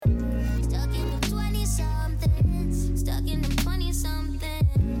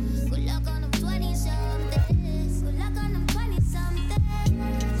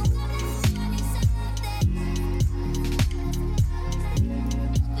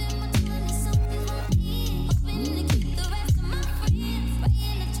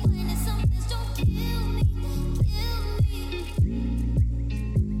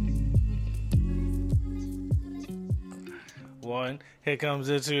Here comes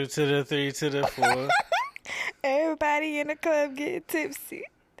the 2 to the 3 to the 4. Everybody in the club getting tipsy.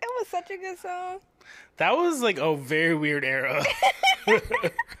 That was such a good song. That was like a very weird era. That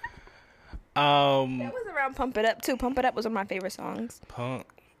was around Pump It Up too. Pump It Up was one of my favorite songs.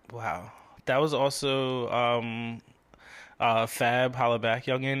 Wow. That was also Fab Holla Back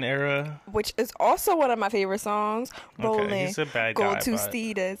Youngin era. Which is also one of my favorite songs. Rolling. Okay, he's a bad Go guy, to but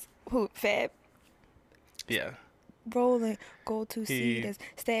Steeders. Who? Fab. yeah. Rolling, go to Cedars,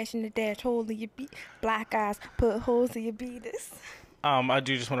 stash in the dash, holding your beat, black eyes, put holes in your beaters. I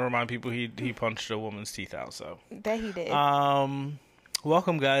do just want to remind people he punched a woman's teeth out. So That he did.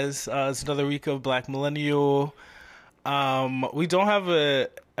 welcome guys. It's another week of Black Millennial. We don't have a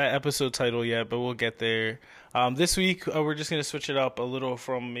episode title yet, but we'll get there. This week we're just gonna switch it up a little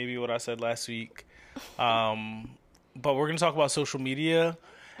from maybe what I said last week. But we're gonna talk about social media.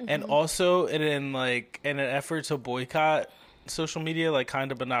 And also, in an effort to boycott social media, like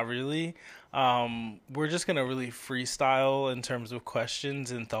kind of, but not really, we're just gonna really freestyle in terms of questions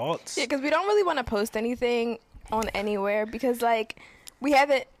and thoughts. Yeah, because we don't really want to post anything on anywhere because, like, we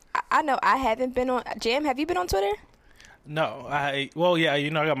haven't. I know I haven't been on. Jam, have you been on Twitter? No, I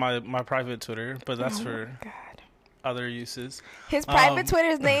got my private Twitter, but that's for God. other uses. His private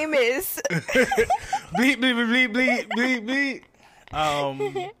Twitter's name is. bleep bleep bleep bleep bleep bleep.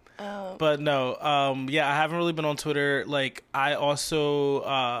 But no, I haven't really been on Twitter. Like, I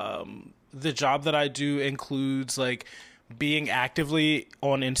also, the job that I do includes like being actively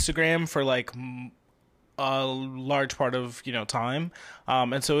on Instagram for like a large part of, time.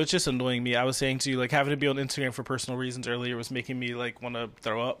 And so it's just annoying me. I was saying to you, like, having to be on Instagram for personal reasons earlier was making me like want to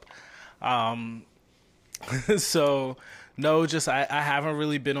throw up. So no, just, I haven't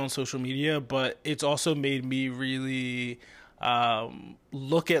really been on social media, but it's also made me really,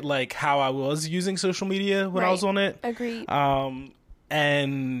 look at like how I was using social media when I was on it. Agreed.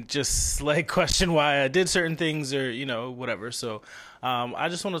 And just like question why I did certain things or, whatever. So, I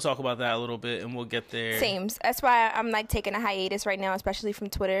just want to talk about that a little bit and we'll get there. Same. That's why I'm like taking a hiatus right now, especially from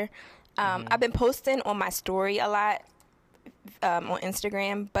Twitter. I've been posting on my story a lot, on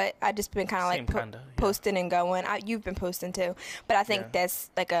Instagram, but I just been kind of like posting and going. You've been posting too, but I think that's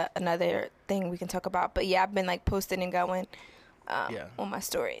like another thing we can talk about. But yeah, I've been like posting and going on my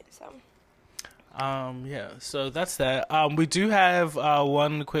story. So so that's that. We do have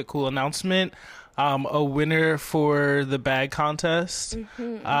one quick cool announcement. A winner for the bag contest,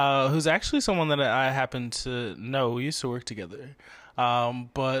 who's actually someone that I happen to know. We used to work together.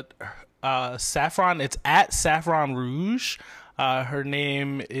 But Saffron, it's at Saffron Rouge. Her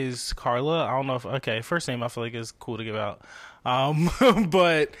name is Carla. I don't know if, first name I feel like is cool to give out.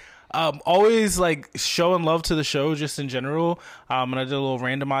 But always like showing love to the show just in general. And I did a little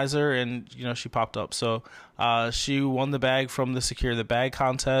randomizer and, she popped up. So she won the bag from the Secure the Bag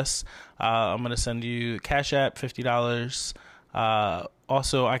contest. I'm going to send you Cash App, $50.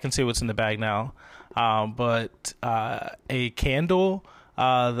 Also, I can say what's in the bag now. But a candle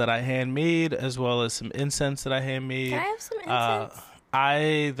that I handmade, as well as some incense that I handmade. Can I have some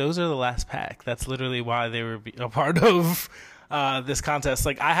incense? Those are the last pack. That's literally why they were a part of this contest.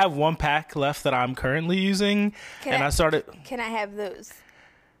 Like, I have one pack left that I'm currently using, I started. Can I have those?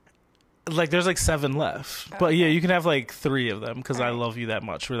 Like, there's like 7 left, but yeah, you can have like 3 of them because I love you that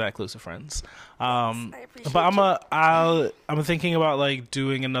much. We're that close of friends. I appreciate But I'm thinking about like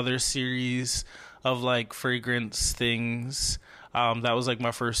doing another series of like fragrance things. That was like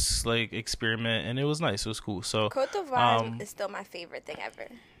my first like experiment, and it was nice. It was cool. So Cote d'Ivoire is still my favorite thing ever.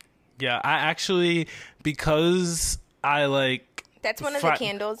 Yeah, I actually, because I like. That's one of the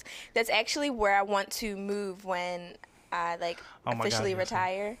candles. That's actually where I want to move when I like officially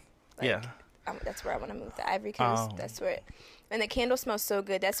retire. Like, that's where I want to move, the Ivory Coast. That's where and the candle smells so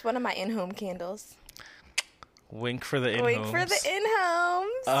good. That's one of my in-home candles. Wink for the in-homes. Wink for the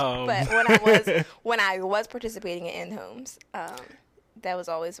in-homes. But when I was participating in in-homes, that was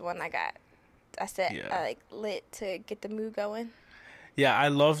always one I got. I like lit to get the mood going. Yeah, I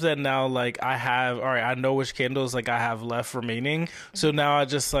love that now. Like, I know which candles like I have left remaining. So now I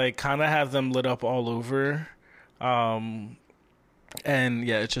just like kind of have them lit up all over. And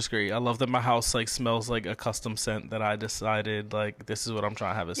yeah, it's just great. I love that my house like smells like a custom scent that I decided like this is what I'm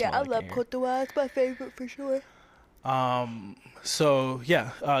trying to have it smell. Yeah, I love Cote d'Ivoire. It's my favorite for sure. So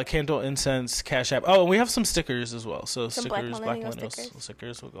yeah, candle, incense, Cash App. Oh, and we have some stickers as well. So some stickers, Black Millennial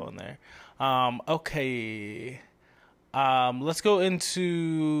stickers will go in there. Okay. Let's go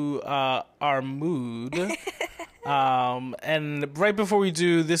into our mood. And right before we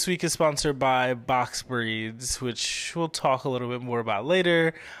do, this week is sponsored by Box Breeds, which we'll talk a little bit more about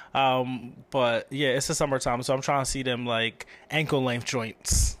later. But yeah, it's the summertime, so I'm trying to see them like ankle length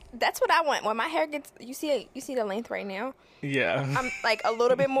joints. That's what I want. When my hair gets, you see the length right now. Yeah. I'm like a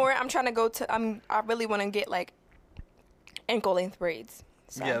little bit more. I'm trying to go to. I really want to get like ankle length braids.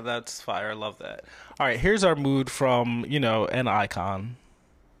 So. Yeah, that's fire. I love that. All right, here's our mood from an icon.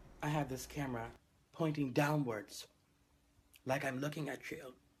 I have this camera pointing downwards, like I'm looking at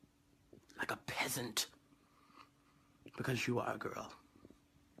you, like a peasant, because you are a girl.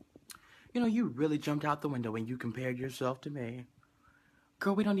 You really jumped out the window when you compared yourself to me.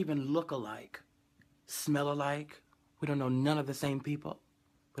 Girl, we don't even look alike, smell alike. We don't know none of the same people.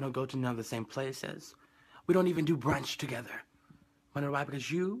 We don't go to none of the same places. We don't even do brunch together. Wonder why? Because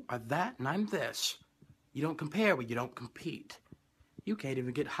you are that and I'm this. You don't compare when you don't compete. You can't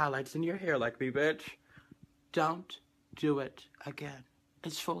even get highlights in your hair like me, bitch. Don't do it again.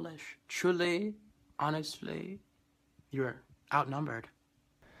 It's foolish. Truly, honestly, you're outnumbered.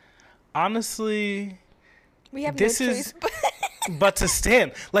 Honestly, we have this no choice. But to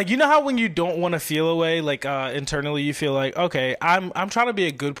stand, like, you know how when you don't want to feel away, like internally you feel like, okay, I'm trying to be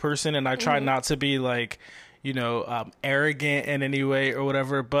a good person and I try not to be like, arrogant in any way or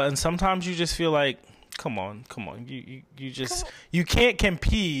whatever. And sometimes you just feel like, come on, you can't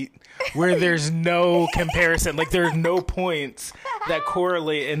compete where there's no comparison. Like there's no points that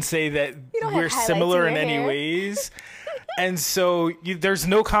correlate and say that we're similar in any ways. And so there's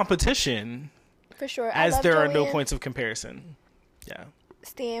no competition. For sure. As there are no points of comparison. Yeah.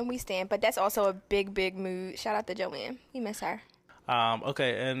 We stand. But that's also a big, big mood. Shout out to Joanne. We miss her.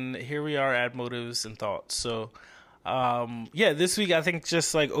 Okay, and here we are at Motives and Thoughts. So, this week I think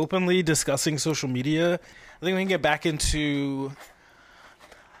just like openly discussing social media. I think we can get back into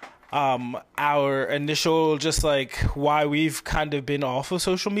our initial just like why we've kind of been off of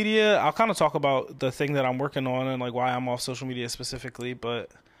social media. I'll kind of talk about the thing that I'm working on and like why I'm off social media specifically, but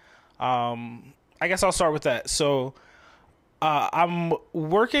I guess I'll start with that. So, I'm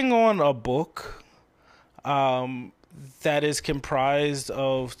working on a book that is comprised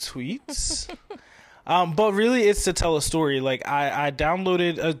of tweets. But really it's to tell a story. Like I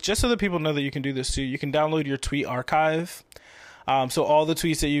downloaded, just so that people know that you can do this too, you can download your tweet archive. So all the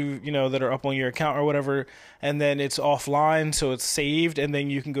tweets that you that are up on your account or whatever, and then it's offline, so it's saved, and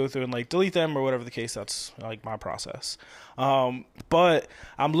then you can go through and like delete them or whatever the case. That's like my process. But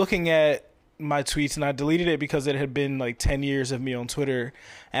I'm looking at my tweets and I deleted it because it had been like 10 years of me on Twitter.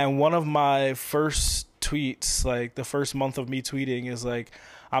 And one of my first tweets, like the first month of me tweeting, is like,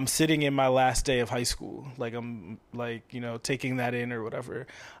 I'm sitting in my last day of high school. Like I'm like, taking that in or whatever.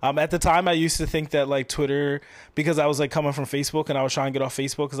 At the time I used to think that like Twitter, because I was like coming from Facebook and I was trying to get off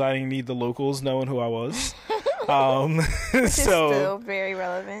Facebook because I didn't need the locals knowing who I was. Which is still very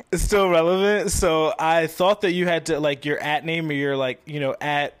relevant. It's still relevant. So I thought that you had to like your at name or your like,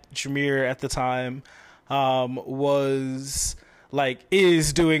 at Jameer at the time, was like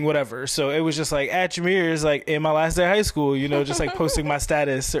is doing whatever. So it was just like at Jameer is like in my last day of high school, just like posting my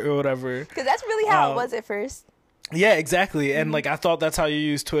status or whatever. Because that's really how it was at first. Yeah, exactly. And like I thought that's how you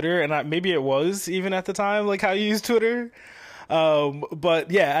use Twitter, and maybe it was even at the time like how you use Twitter.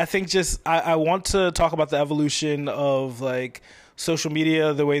 But yeah, I think just I want to talk about the evolution of like social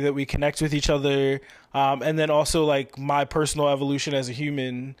media, the way that we connect with each other, and then also like my personal evolution as a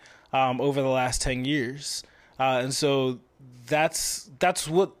human over the last 10 years. And so that's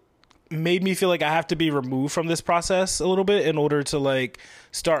what made me feel like I have to be removed from this process a little bit in order to like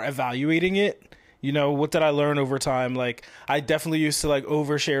start evaluating it. What did I learn over time? Like, I definitely used to like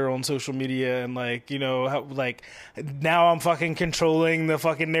overshare on social media and like, how, like now I'm fucking controlling the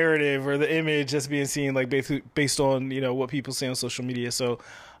fucking narrative or the image that's being seen like based on, what people say on social media. So,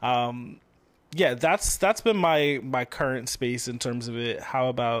 yeah, that's been my current space in terms of it. How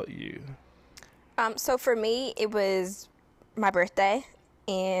about you? So for me, it was my birthday,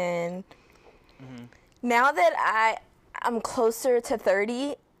 and now that I'm closer to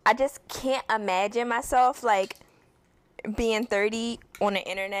 30, I just can't imagine myself like being 30 on the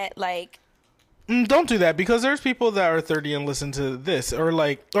internet. Like, don't do that, because there's people that are 30 and listen to this or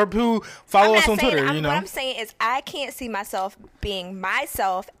who follow us on Twitter. What I'm saying is I can't see myself being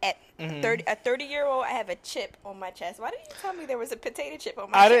myself at 30. A 30-year-old. I have a chip on my chest. Why didn't you tell me there was a potato chip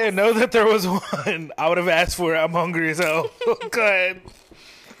on my chest? I didn't know that there was one. I would have asked for it. I'm hungry as hell. Go ahead.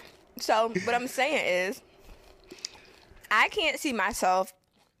 So what I'm saying is I can't see myself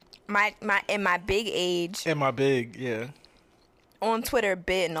in my big age. In my big, yeah. On Twitter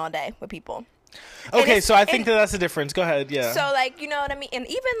bidding all day with people. Okay, so I think that's the difference. Go ahead, yeah. So, like, you know what I mean? And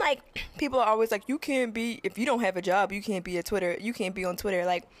even, like, people are always like, you can't be, if you don't have a job, you can't be on Twitter.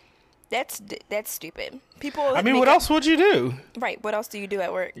 Like, that's stupid. People. I mean, what else would you do? Right. What else do you do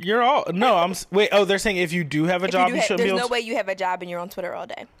at work? Wait, oh, they're saying if you do have a job, you shouldn't be on. There's no way you have a job and you're on Twitter all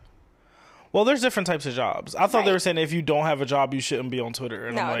day. Well, there's different types of jobs. I thought they were saying if you don't have a job, you shouldn't be on Twitter.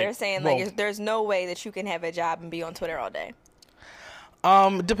 And no, they're saying, like, there's no way that you can have a job and be on Twitter all day.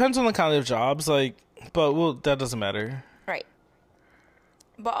 Depends on the kind of jobs, like, but, well, that doesn't matter. Right.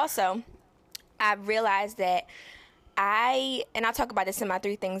 But also, I realized that I'll talk about this in my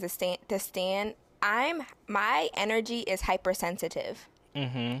 3 things to stand. My energy is hypersensitive.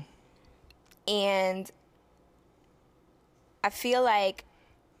 Mm-hmm. And I feel like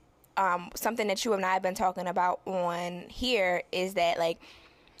something that you and I have been talking about on here is that, like,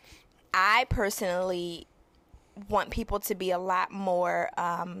 I personally want people to be a lot more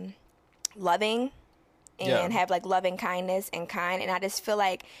loving and have, like, loving kindness and kind. And I just feel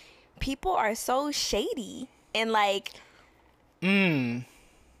like people are so shady and, like,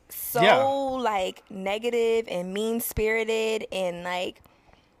 like, negative and mean-spirited and, like,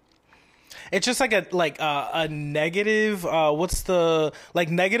 it's just like a negative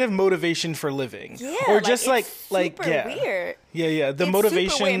negative motivation for living. Yeah, or just super weird. Yeah. The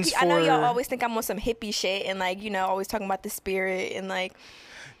motivations for, I know y'all always think I'm on some hippie shit and, like, you know, always talking about the spirit and, like,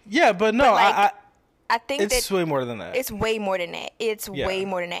 yeah, but no, like, I think it's way more than that. It's way more than that. Way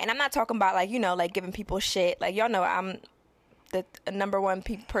more than that. And I'm not talking about, like, you know, like, giving people shit. Like, y'all know I'm the number one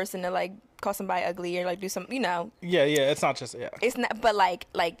person to, like, call somebody ugly or, like, do some, you know. Yeah, it's not just, It's not, but, like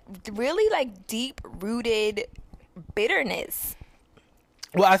really, like, deep-rooted bitterness.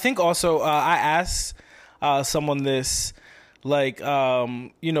 Well, I think also, I asked someone this, like,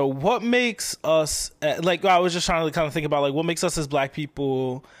 you know, what makes us, like, I was just trying to kind of think about, like, what makes us as Black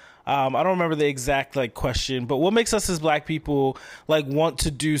people, I don't remember the exact, like, question, but what makes us as Black people, like, want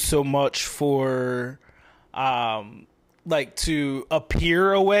to do so much for, like, to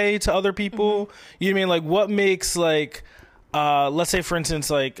appear a way to other people? Mm-hmm. You know what I mean? Like, what makes, like, let's say, for instance,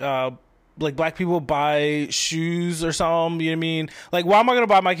 like Black people buy shoes or something, you know what I mean? Like, why am I going to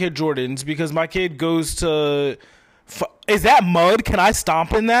buy my kid Jordans? Because my kid goes to, is that mud? Can I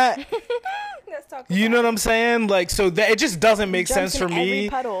stomp in that? You know what I'm saying? Like, so that it just doesn't make sense for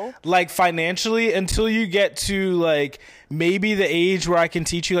me, like, financially, until you get to, like, maybe the age where I can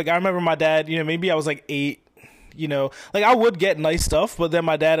teach you. Like, I remember my dad, you know, maybe I was like 8, you know, like, I would get nice stuff, but then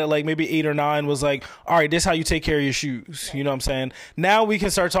my dad at, like, maybe 8 or 9 was like, all right, this is how you take care of your shoes. Right. You know what I'm saying? Now we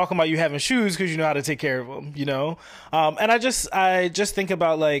can start talking about you having shoes because you know how to take care of them, you know? And I just think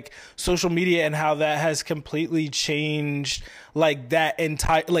about, like, social media and how that has completely changed, like, that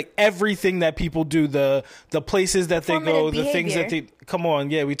entire, like, everything that people do, the places that they go, the things that they, come on,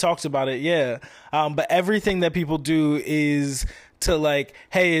 yeah, we talked about it, yeah. But everything that people do is to, like,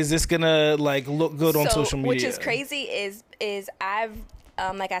 hey, is this gonna, like, look good on social media? Which is crazy is I've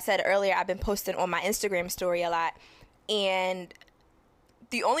like I said earlier, I've been posting on my Instagram story a lot, and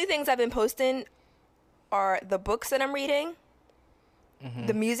the only things I've been posting are the books that I'm reading,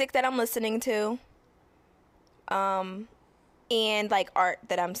 the music that I'm listening to, and, like, art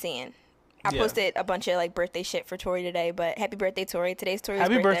that I'm seeing. I posted a bunch of, like, birthday shit for Tori today, but happy birthday, Tori. Today's Tori's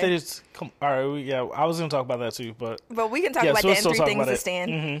birthday. Happy birthday. All right, I was going to talk about that too, but we can talk about that in 3 things to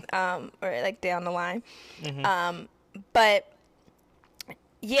stand, or, like, down the line. Mm-hmm. But,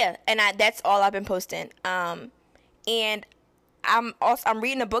 yeah, and that's all I've been posting. And I'm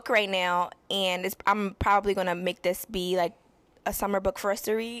reading a book right now, and I'm probably going to make this be, like, a summer book for us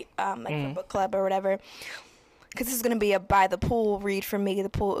to read, like, for book club or whatever. Because this is going to be a by the pool read for me. The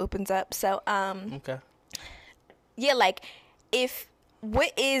pool opens up. So, okay. Yeah, like,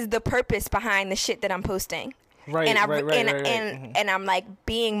 what is the purpose behind the shit that I'm posting? Right, right. And I'm, like,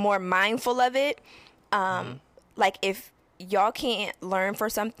 being more mindful of it. Like, if y'all can't learn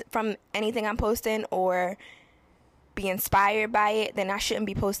from anything I'm posting or be inspired by it, then I shouldn't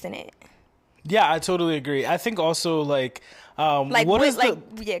be posting it. Yeah, I totally agree. I think also, like, go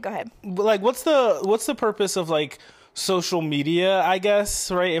ahead. Like, what's the purpose of, like, social media, I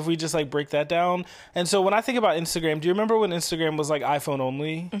guess, right? If we just, like, break that down. And so when I think about Instagram, do you remember when Instagram was, like, iPhone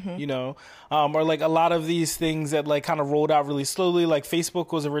only, you know, or, like, a lot of these things that, like, kind of rolled out really slowly? Like,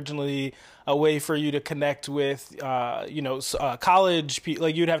 Facebook was originally a way for you to connect with, you know, college people.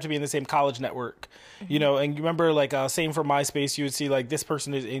 Like, you'd have to be in the same college network, you know, and you remember, like, same for MySpace, you would see, like, this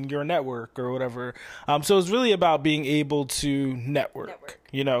person is in your network or whatever. So it's really about being able to network.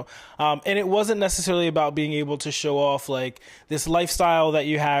 you know? And it wasn't necessarily about being able to show off like this lifestyle that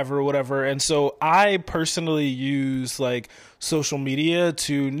you have or whatever. And so I personally use like social media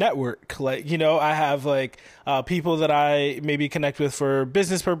to network. Like, you know, I have like people that I maybe connect with for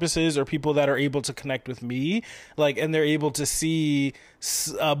business purposes, or people that are able to connect with me, like, and they're able to see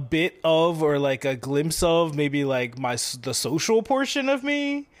a bit of, or like a glimpse of maybe like the social portion of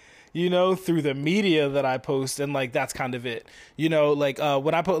me, you know, through the media that I post. And like, that's kind of it, you know, like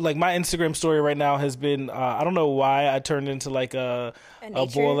when I put like my Instagram story right now has been, I don't know why I turned into like a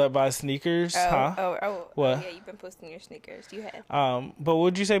boy that buys sneakers. What? Yeah, you've been posting your sneakers. You have. But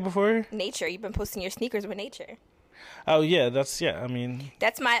what did you say before? Nature. You've been posting your sneakers with nature. Oh yeah, I mean,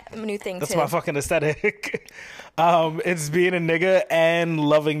 that's my new thing. That's too. my fucking aesthetic. It's being a nigga and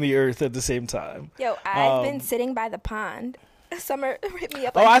loving the earth at the same time. Yo, I've been sitting by the pond. Summer hit me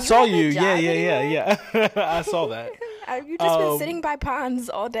up. Like, I saw you. Yeah. I saw that. You've just been sitting by ponds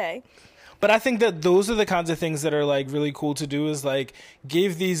all day. But I think that those are the kinds of things that are like really cool to do, is like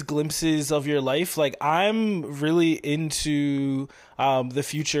give these glimpses of your life. Like I'm really into the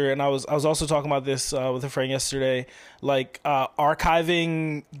future, and I was also talking about this with a friend yesterday, like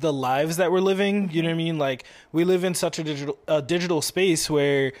archiving the lives that we're living. You know what I mean? Like we live in such a digital space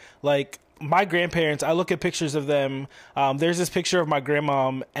where like my grandparents, I look at pictures of them. There's this picture of my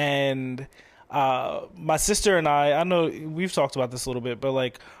grandmom, and my sister and I know we've talked about this a little bit, but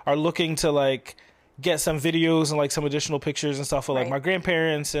like are looking to like get some videos and like some additional pictures and stuff of like my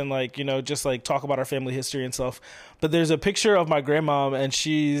grandparents, and like, you know, just like talk about our family history and stuff. But there's a picture of my grandmom, and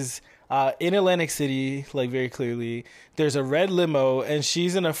she's in Atlantic City, like very clearly. There's a red limo, and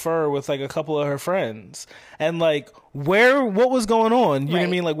she's in a fur with like a couple of her friends. And like, what was going on? You know what I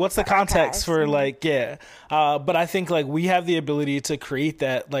mean? Like, what's the context for like, yeah. But I think like we have the ability to create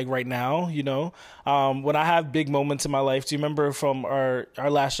that like right now, you know. When I have big moments in my life, do you remember from our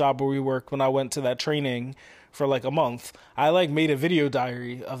last job where we worked, when I went to that training for like a month, I like made a video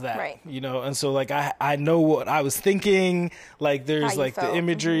diary of that, you know? And so like, I know what I was thinking, like there's like the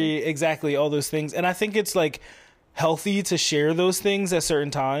imagery, exactly, all those things. And I think it's like healthy to share those things at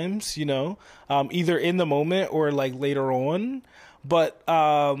certain times, you know, either in the moment or like later on. But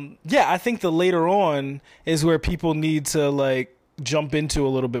yeah, I think the later on is where people need to like jump into a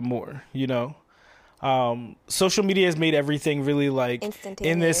little bit more, you know? Social media has made everything really like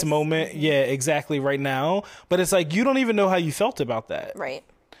in this moment. Yeah, exactly. Right now. But it's like, you don't even know how you felt about that. Right.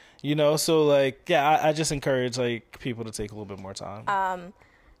 You know, so like, yeah, I just encourage like people to take a little bit more time.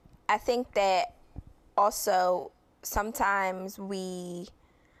 I think that also sometimes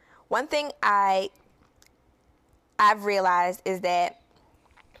one thing I've realized is that,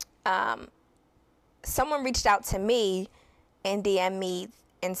 someone reached out to me and DM'd me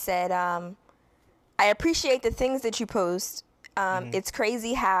and said, I appreciate the things that you post. It's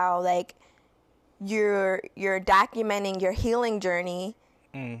crazy how like you're documenting your healing journey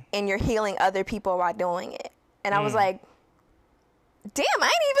and you're healing other people while doing it. And I was like, damn,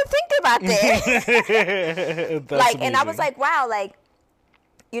 I didn't even think about that. Like, amazing. And I was like, wow, like,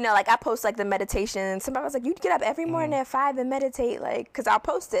 you know, like I post like the meditation, and somebody was like, you get up every morning at 5 and meditate, like, cause I'll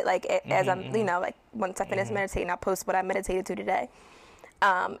post it like as I'm, you know, like once I finish meditating, I'll post what I meditated to today,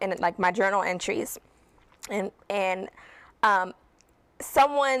 and like my journal entries. And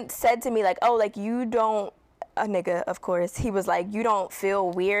someone said to me like, oh, like you don't, a nigga, of course, he was like, you don't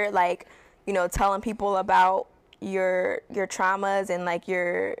feel weird, like, you know, telling people about your traumas and like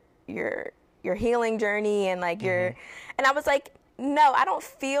your healing journey and like and I was like, no, I don't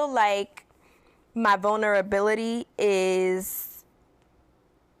feel like my vulnerability is,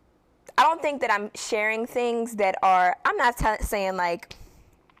 I don't think that I'm sharing things that are, I'm not saying like,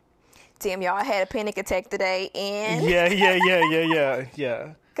 damn, y'all, I had a panic attack today, and yeah.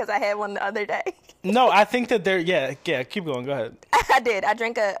 Because I had one the other day. No, I think that keep going. Go ahead. I did. I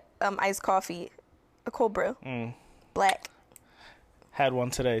drank a iced coffee, a cold brew, black. Had one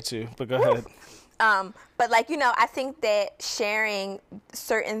today too, but go ahead. But like, you know, I think that sharing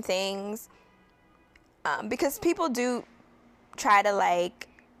certain things, because people do try to like,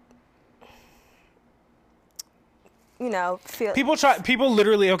 you know, people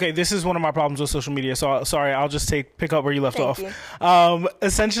literally, okay, this is one of my problems with social media. So sorry, I'll just pick up where you left off.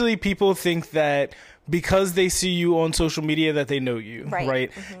 Essentially people think that because they see you on social media that they know you,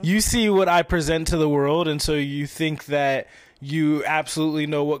 right? You see what I present to the world, and so you think that you absolutely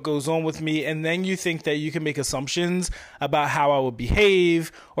know what goes on with me, and then you think that you can make assumptions about how I would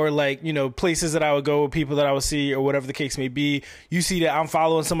behave, or like, you know, places that I would go, people that I would see, or whatever the case may be. You see that I'm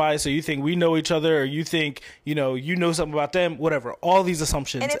following somebody, so you think we know each other, or you think, you know something about them, whatever. All these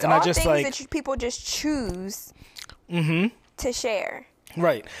assumptions, and it's all I just things like that people just choose to share.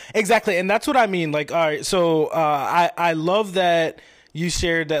 Right. Exactly. And that's what I mean. Like, all right. So I love that you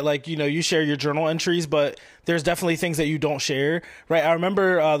shared that, like, you know, you share your journal entries, but there's definitely things that you don't share. Right. I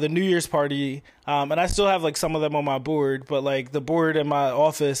remember the New Year's party, and I still have like some of them on my board, but like the board in my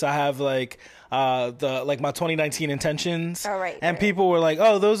office, I have like my 2019 intentions. Oh, right. And people were like,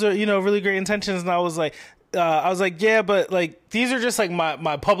 oh, those are, you know, really great intentions. And I was like, yeah, but like these are just like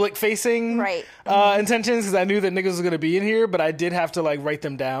my public facing right. intentions, because I knew that niggas was gonna be in here, but I did have to like write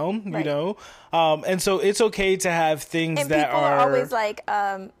them down, right. You know. And so it's okay to have things and that people are always like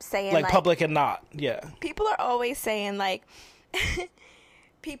saying like public and not, yeah. People are always saying like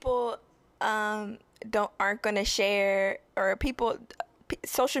people aren't gonna share, or people.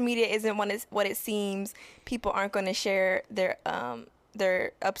 Social media isn't what it seems. People aren't gonna share their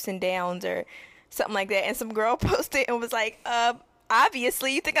ups and downs or something like that. And some girl posted and was like,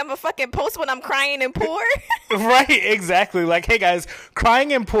 obviously, you think I'm a fucking post when I'm crying and poor? Right, exactly. Like, hey guys,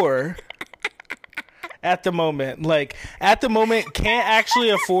 crying and poor at the moment. Like, at the moment, can't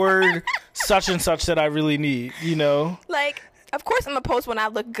actually afford such and such that I really need, you know? Like, of course I'm a post when I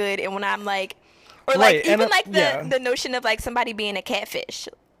look good and when I'm like, or right. like, even like the notion of like somebody being a catfish.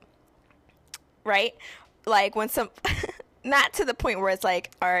 Right? Like when not to the point where it's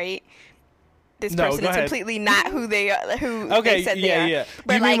like, all right, this person is completely not who they are, they said they are. Yeah.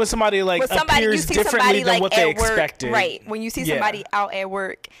 But you mean when somebody like appears differently than what they expected. Right. When you see somebody out at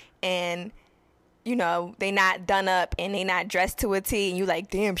work and, you know, they not done up and they not dressed to a T, and you like,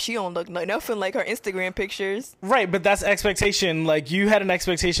 damn, she don't look nothing like her Instagram pictures. Right, but that's expectation. Like, you had an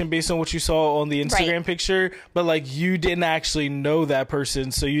expectation based on what you saw on the Instagram picture, but like you didn't actually know that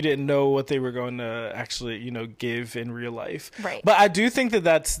person, so you didn't know what they were going to actually, you know, give in real life. Right. But I do think that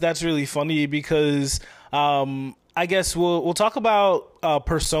that's really funny because I guess we'll talk about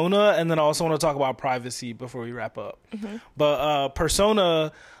persona, and then I also want to talk about privacy before we wrap up. Mm-hmm. But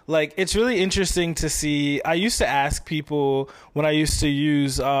persona, like, it's really interesting to see. I used to ask people when I used to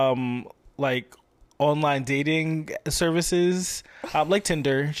use like online dating services, like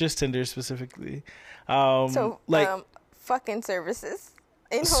Tinder, just Tinder specifically. Fucking services,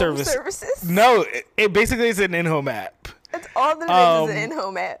 in-home services. No, it basically is an in-home app. That's all there is an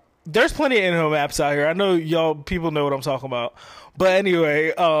in-home app. There's plenty of in-home apps out here. I know people know what I'm talking about. But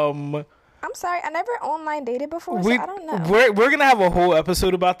anyway, I'm sorry, I never online dated before, so I don't know. We're going to have a whole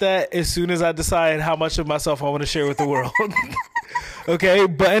episode about that as soon as I decide how much of myself I want to share with the world. Okay,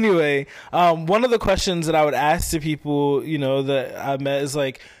 but anyway, one of the questions that I would ask to people, you know, that I met is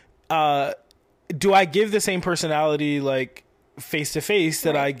like, do I give the same personality like face to face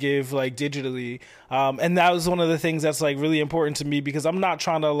that I give like digitally? And that was one of the things that's like really important to me, because I'm not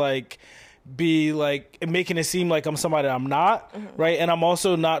trying to like be like making it seem like I'm somebody I'm not, right? And I'm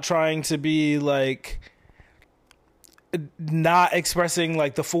also not trying to be like not expressing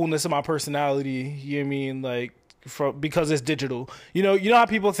like the fullness of my personality, you know what I mean, like because it's digital. You know how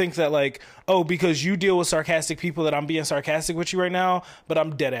people think that like, oh, because you deal with sarcastic people that I'm being sarcastic with you right now, but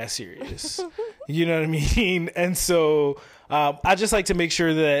I'm dead ass serious. You know what I mean? And so I just like to make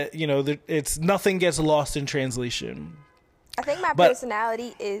sure that, you know, that it's nothing gets lost in translation. I think my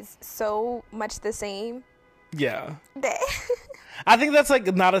personality is so much the same. Yeah. I think that's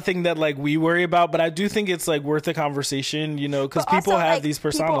like not a thing that like we worry about, but I do think it's like worth a conversation, you know, because people have like, these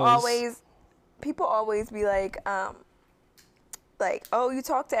personas. People always be like, oh, you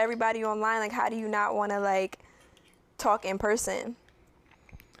talk to everybody online. Like, how do you not want to like talk in person?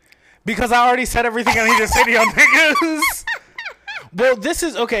 Because I already said everything I need to say to y'all niggas. Well, this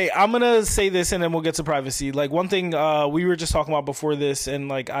is okay. I'm gonna say this, and then we'll get to privacy. Like, one thing we were just talking about before this, and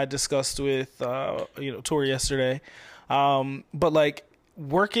like I discussed with Tori yesterday. But like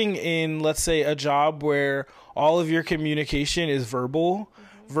working in, let's say, a job where all of your communication is verbal,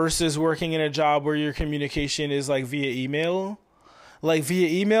 versus working in a job where your communication is like via email. Like via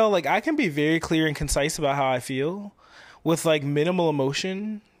email, like I can be very clear and concise about how I feel with like minimal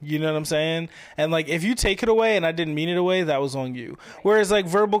emotion. You know what I'm saying? And like, if you take it away and I didn't mean it away, that was on you. Whereas like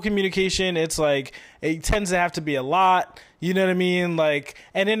verbal communication, it's like, it tends to have to be a lot, you know what I mean? Like,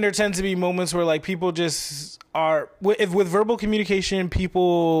 and then there tends to be moments where like people just are, with verbal communication,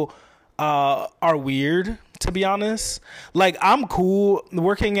 people are weird, to be honest. Like, I'm cool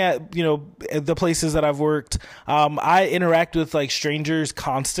working at, you know, the places that I've worked. I interact with like strangers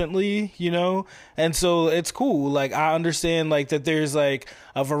constantly, you know, and so it's cool. Like, I understand like that there's like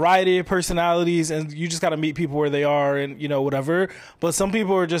a variety of personalities, and you just got to meet people where they are, and you know, whatever. But some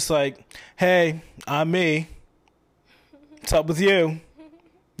people are just like, hey, I'm me. What's up with you?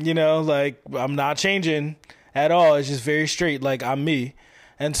 You know, like, I'm not changing at all. It's just very straight. Like, I'm me.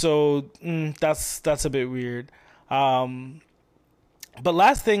 And so that's a bit weird. But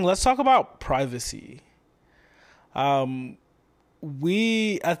last thing, let's talk about privacy. I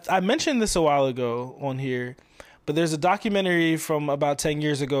mentioned this a while ago on here, but there's a documentary from about 10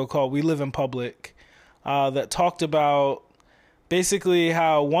 years ago called We Live in Public that talked about basically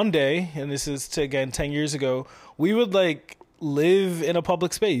how one day, and this is again 10 years ago, we would like live in a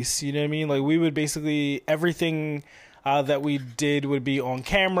public space. You know what I mean? Like we would basically, everything that we did would be on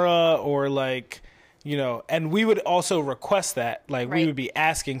camera or like, you know, and we would also request that, like we would be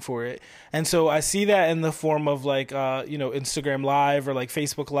asking for it. And so I see that in the form of like, you know, Instagram Live or like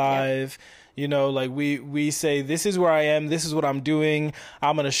Facebook Live. Yep. You know, like we say, this is where I am. This is what I'm doing.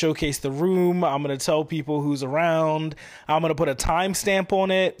 I'm going to showcase the room. I'm going to tell people who's around. I'm going to put a timestamp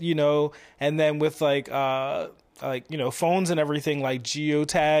on it, you know, and then with like, you know, phones and everything, like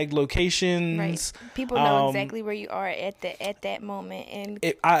geotag locations. Right. People know exactly where you are at that moment. And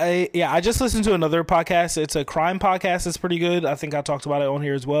I just listened to another podcast. It's a crime podcast. It's pretty good. I think I talked about it on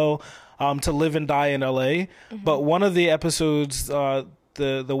here as well. To Live and Die in LA. Mm-hmm. But one of the episodes,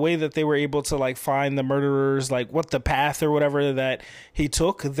 the way that they were able to like find the murderers, like what the path or whatever that he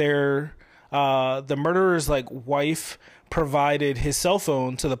took, the murderer's like wife provided his cell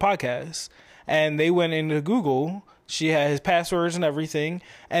phone to the podcast. And they went into Google. She had his passwords and everything.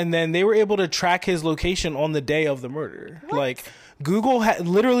 And then they were able to track his location on the day of the murder. What? Like Google,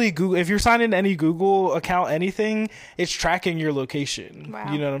 literally Google, if you're signed into any Google account, anything, it's tracking your location.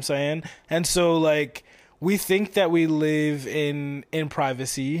 Wow. You know what I'm saying? And so like, we think that we live in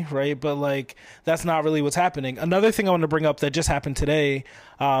privacy, right? But like, that's not really what's happening. Another thing I want to bring up that just happened today,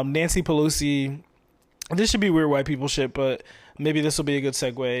 Nancy Pelosi, this should be weird white people shit, but maybe this will be a good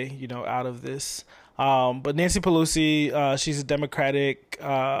segue, you know, out of this. But Nancy Pelosi, she's a Democratic,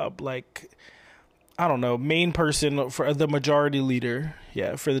 like, I don't know, main person for the majority leader.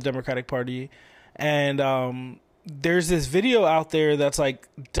 Yeah. For the Democratic Party. And, there's this video out there that's like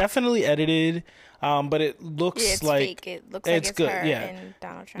definitely edited. But it looks like fake. It looks like it's good. Her and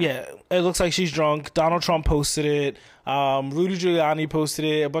Donald Trump. Yeah, it looks like she's drunk. Donald Trump posted it. Rudy Giuliani posted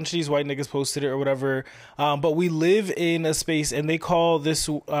it. A bunch of these white niggas posted it or whatever. But we live in a space, and they call this.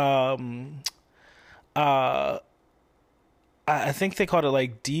 I think they called it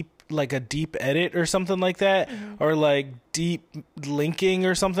like a deep edit or something like that, mm-hmm. or like deep linking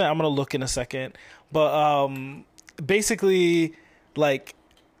or something. I'm gonna look in a second, but basically, like.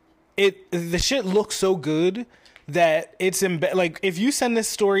 The shit looks so good that it's like if you send this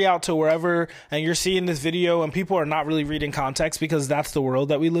story out to wherever and you're seeing this video and people are not really reading context because that's the world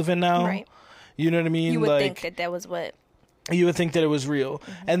that we live in now. Right. You know what I mean? You would like, think that was what. You would think that it was real.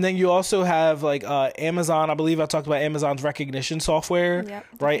 Mm-hmm. And then you also have like Amazon. I believe I talked about Amazon's recognition software,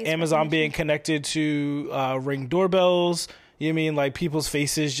 right? Amazon being connected to Ring doorbells. You mean like people's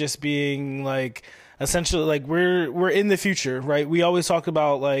faces just being like essentially like we're in the future, right? We always talk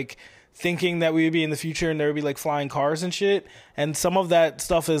about like thinking that we would be in the future and there would be like flying cars and shit. And some of that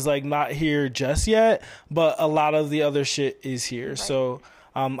stuff is like not here just yet, but a lot of the other shit is here. Right. So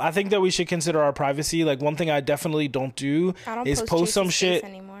I think that we should consider our privacy. Like one thing I definitely don't do is post some shit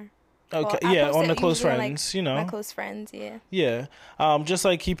anymore. Okay, well, yeah, on the close friends, like, you know. My close friends, yeah. Yeah. Just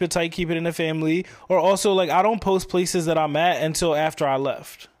like keep it tight, keep it in the family. Or also like I don't post places that I'm at until after I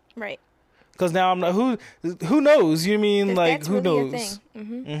left. Right. Because now I'm not, who knows? You mean like who really knows? A thing.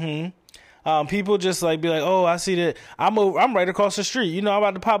 Mm-hmm. Mm-hmm. People just like be like, oh, I see that I'm right across the street. You know, I'm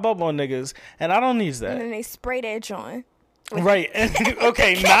about to pop up on niggas, and I don't need that. And then they spray that joint. Right.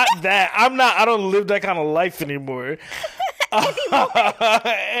 Okay, not that. I don't live that kind of life anymore.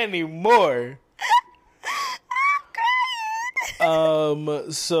 Anymore. I'm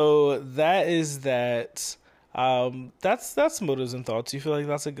crying. So that is that. That's motives and thoughts. You feel like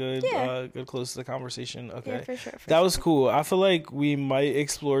that's a good good close to the conversation? Okay. Yeah, for sure. That was cool. I feel like we might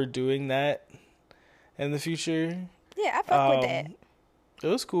explore doing that in the future. Yeah, I fuck with that. It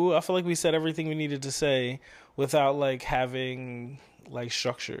was cool. I feel like we said everything we needed to say without like having like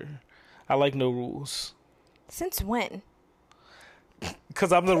structure. I like no rules. Since when?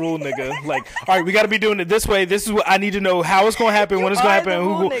 Because I'm the rule nigga. Like, all right, we got to be doing it this way. This is what I need to know how it's gonna happen, when it's gonna happen,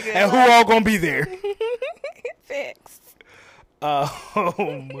 and who all gonna be there. Fixed. But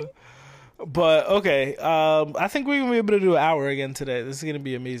okay. I think we're gonna be able to do an hour again today. This is gonna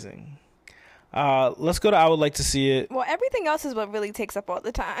be amazing. Let's go to I Would Like to See It. Well, everything else is what really takes up all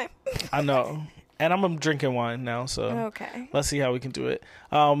the time. I know. And I'm drinking wine now, so okay. Let's see how we can do it.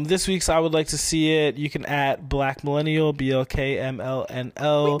 This week's I Would Like to See It. You can @ Black Millennial,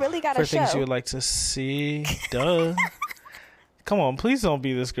 BLKMLNL. We really got for a things show. you would like to see. Duh. Come on, please don't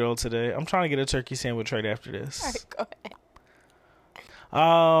be this girl today. I'm trying to get a turkey sandwich right after this. All right,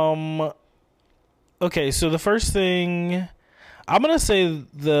 go ahead. Okay, so the first thing I'm going to say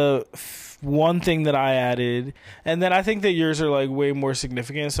the one thing that I added, and then I think that yours are like way more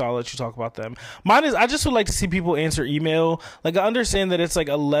significant, so I'll let you talk about them. Mine is, I just would like to see people answer email. Like, I understand that it's like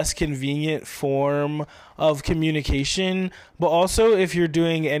a less convenient form of communication, but also if you're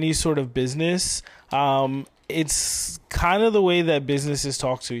doing any sort of business, it's kind of the way that businesses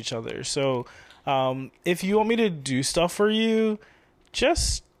talk to each other. So if you want me to do stuff for you,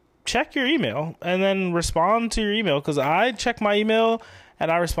 just check your email and then respond to your email, because I check my email and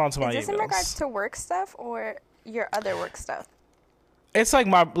I respond to my emails. Is this in regards to work stuff or your other work stuff? It's like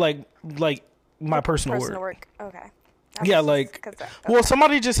my my personal work. Okay. Yeah, like, well,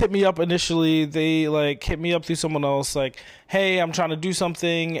 somebody just hit me up initially. They like hit me up through someone else, like, hey, I'm trying to do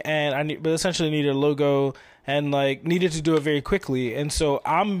something, and but essentially needed a logo and like needed to do it very quickly. And so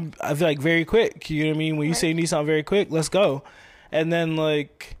I feel like very quick. You know what I mean? When you say you need something very quick, let's go. And then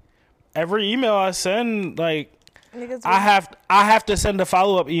like every email I send, like, I have to send a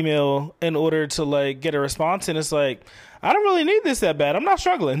follow-up email in order to like get a response, and it's like, I don't really need this that bad. I'm not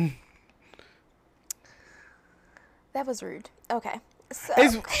struggling. That was rude. Okay. So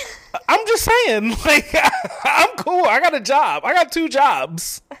I'm just saying, like, I'm cool. I got a job. I got 2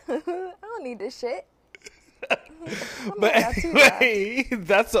 jobs. I don't need this shit. But anyway,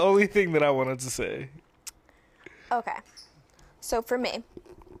 that's the only thing that I wanted to say. Okay. So for me,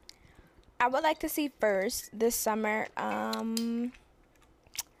 I would like to see first this summer, I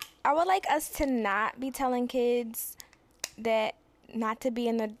would like us to not be telling kids that not to be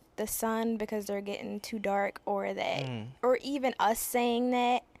in the sun because they're getting too dark, or that, or even us saying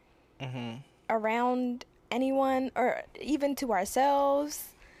that around anyone, or even to ourselves.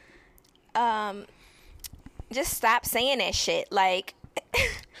 Just stop saying that shit. Like,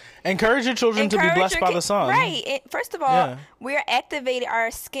 encourage your children to be blessed by the sun. Right. First of all, we're activated.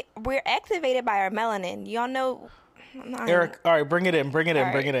 Our skin. We're activated by our melanin. Y'all know. Eric, all right, bring it in,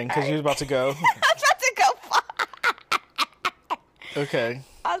 because you're about to go. I was about to go far. Okay.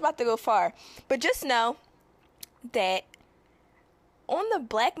 I was about to go far, but just know that on the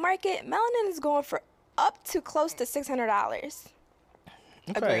black market, melanin is going for up to close to $600.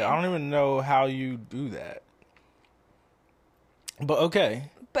 Okay, I don't even know how you do that. But okay.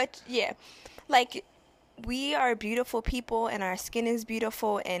 But yeah, like, we are beautiful people, and our skin is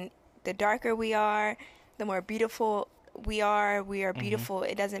beautiful, and the darker we are, the more beautiful we are. We are beautiful.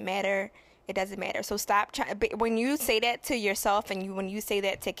 It doesn't matter. It doesn't matter. So stop trying. When you say that to yourself, and when you say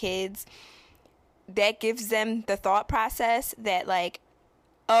that to kids, that gives them the thought process that, like,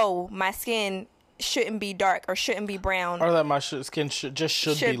 oh, my skin shouldn't be dark or shouldn't be brown, or that my skin should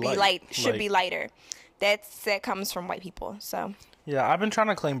be light. Should be lighter. That comes from white people. So yeah, I've been trying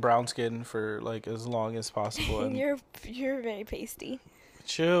to claim brown skin for like as long as possible. And you're very pasty.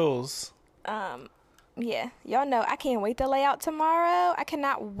 Chills. Yeah, y'all know I can't wait to lay out tomorrow. I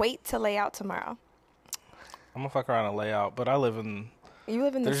cannot wait to lay out tomorrow. I'm gonna fuck around and lay out, but I live in. You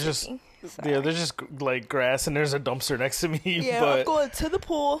live in the city. Yeah, there's just like grass and there's a dumpster next to me. Yeah, but I'm going to the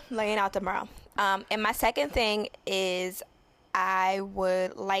pool, laying out tomorrow. And my second thing is, I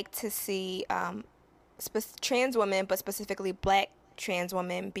would like to see trans women, but specifically black trans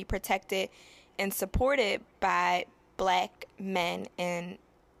women, be protected and supported by black men and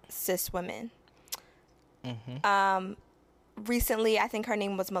cis women. Recently, I think her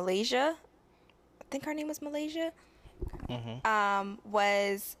name was Malaysia.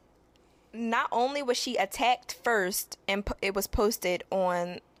 Was not only was she attacked first, and it was posted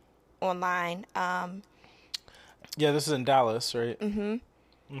online. Yeah, this is in Dallas, right?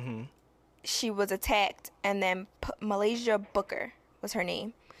 She was attacked, and then Malaysia Booker was her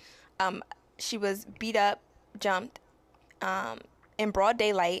name. She was beat up, jumped, in broad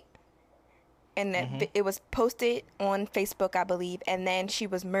daylight, and it was posted on Facebook, I believe, and then she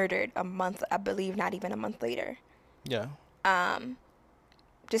was murdered not even a month later. Yeah.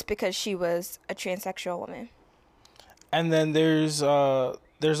 Just because she was a transsexual woman. And then there's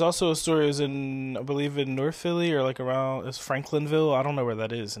also a story, it was in, I believe, in North Philly, or like around, it's Franklinville. I don't know where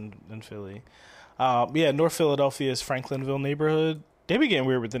that is in Philly. North Philadelphia's Franklinville neighborhood. They be getting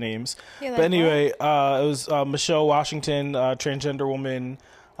weird with the names. Yeah, but anyway, it was Michelle Washington, transgender woman,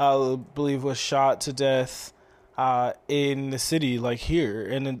 I believe was shot to death in the city, like here.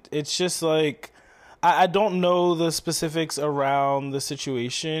 And it's just like, I don't know the specifics around the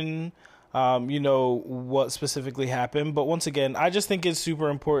situation, what specifically happened. But once again, I just think it's super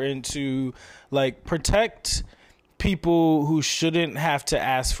important to like protect people who shouldn't have to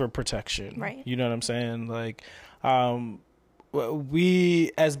ask for protection. Right. You know what I'm saying? Like,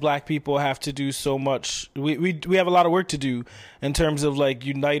 we as black people have to do so much. We have a lot of work to do in terms of like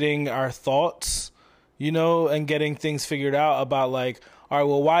uniting our thoughts, you know, and getting things figured out about like, all right,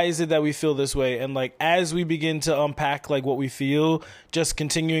 well, why is it that we feel this way? And like, as we begin to unpack like what we feel, just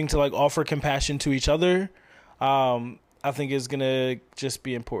continuing to like offer compassion to each other, I think is going to just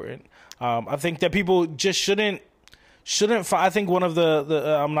be important. I think that people just shouldn't I think one of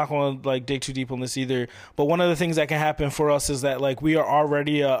the I'm not going to like dig too deep on this either, but one of the things that can happen for us is that like we are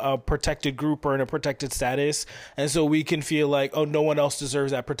already a protected group or in a protected status, and so we can feel like, oh, no one else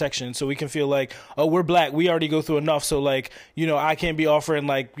deserves that protection. So we can feel like, oh, we're black, we already go through enough, so like, you know, I can't be offering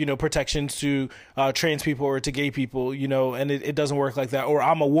like, you know, protections to trans people or to gay people, you know, and it doesn't work like that. Or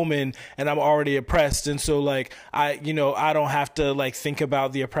I'm a woman and I'm already oppressed, and so like I don't have to like think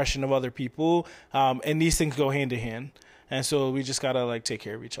about the oppression of other people, and these things go hand in hand. And so we just gotta like take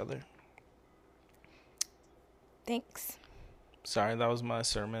care of each other. Thanks. Sorry, that was my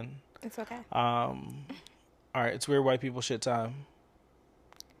sermon. It's okay. All right, it's Weird White People Shit time.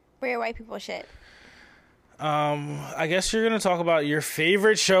 Weird White People Shit. I guess you're gonna talk about your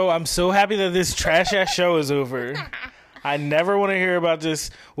favorite show. I'm so happy that this trash ass show is over. I never want to hear about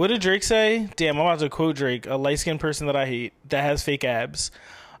this. What did Drake say? Damn, I'm about to quote Drake, a light-skinned person that I hate that has fake abs.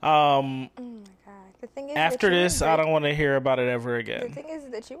 Oh my God. The thing is, after this, I don't want to hear about it ever again. The thing is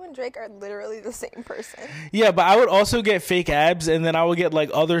that you and Drake are literally the same person. Yeah, but I would also get fake abs, and then I would get like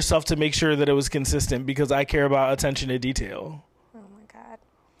other stuff to make sure that it was consistent because I care about attention to detail. Oh my God.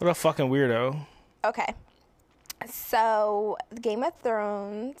 What a fucking weirdo. Okay. So, Game of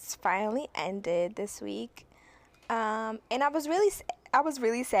Thrones finally ended this week. And I was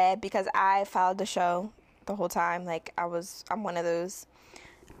really sad because I followed the show the whole time. Like I'm one of those.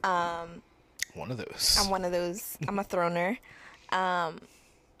 One of those. I'm one of those. I'm a throner.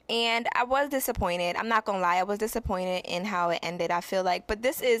 And I was disappointed. I'm not going to lie. I was disappointed in how it ended. I feel like, but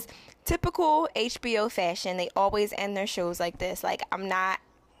this is typical HBO fashion. They always end their shows like this. Like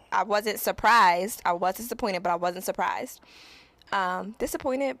I wasn't surprised. I was disappointed, but I wasn't surprised.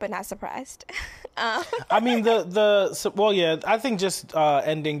 Disappointed, but not surprised. I mean, well, yeah, I think just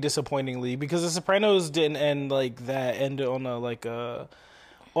ending disappointingly because The Sopranos didn't end like that. Ended on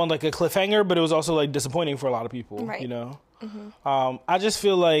a cliffhanger, but it was also like disappointing for a lot of people, right. You know? Mm-hmm. I just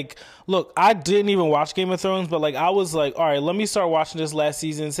feel like, look, I didn't even watch Game of Thrones, but like I was like, all right, let me start watching this last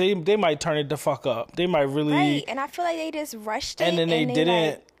season. Say they might turn it the fuck up. They might really. Right, and I feel like they just rushed it. And then they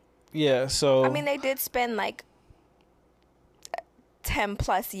didn't. Like, yeah, so. I mean, they did spend like 10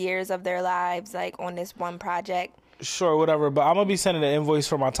 plus years of their lives like on this one project. Sure, whatever, but I'm gonna be sending an invoice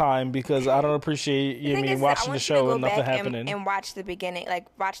for my time because I don't appreciate watching the show and nothing happening. And watch the beginning, like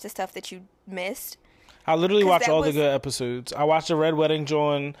watch the stuff that you missed. I literally watch all the good episodes. I watched the Red Wedding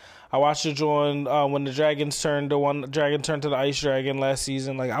joint. I watched the joint when the dragons turned. The one dragon turned to the ice dragon last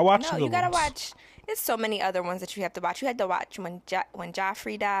season. Like I watched. No, you gotta watch. There's so many other ones that you have to watch. You had to watch when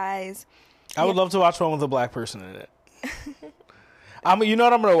Joffrey dies. I would love to watch one with a black person in it. You know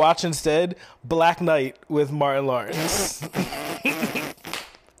what I'm gonna watch instead? Black Knight with Martin Lawrence.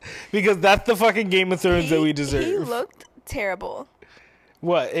 Because that's the fucking Game of Thrones that we deserve. He looked terrible.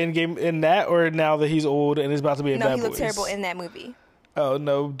 What, in that, or now that he's old and is about to be a Bad Boys? No, he looked terrible in that movie. Oh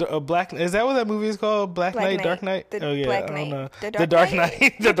no, Black. Is that what that movie is called? Black Knight, Dark Knight. Oh yeah, Black I don't know. The Dark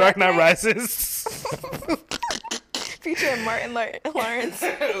Knight. The Dark Knight Rises. Featuring Martin Lawrence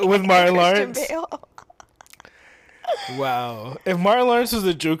with Martin Lawrence. Bale. Wow. If Martin Lawrence was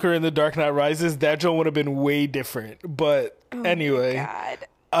the Joker in The Dark Knight Rises, that joint would have been way different. But anyway.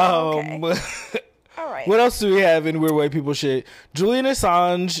 Oh my God. Okay. All right. What else do we have in Weird White People shit? Julian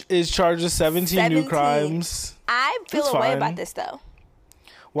Assange is charged with 17 new crimes. I feel a way about this, though.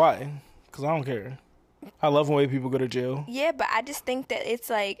 Why? Because I don't care. I love when white people go to jail. Yeah, but I just think that it's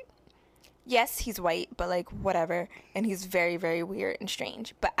like, yes, he's white, but like, whatever. And he's very, very weird and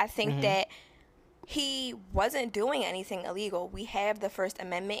strange. But I think that he wasn't doing anything illegal. We have the First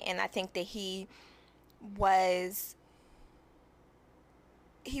Amendment, and I think that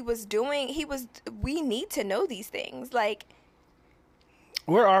we need to know these things. Like,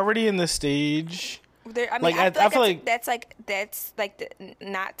 we're already in the stage. I feel like that's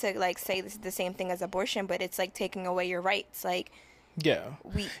not to like say this is the same thing as abortion, but it's like taking away your rights. Like,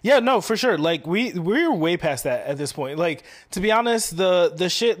 no, for sure. Like we're way past that at this point. Like, to be honest, the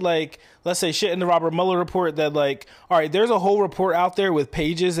shit, like, let's say shit in the Robert Mueller report that, like, all right, there's a whole report out there with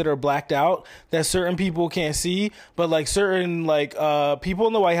pages that are blacked out that certain people can't see, but like certain like people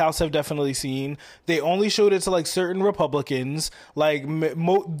in the White House have definitely seen. They only showed it to like certain Republicans. Like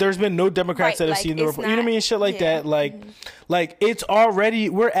there's been no Democrats that have seen the report. You know what I mean? Shit like that. Like it's already,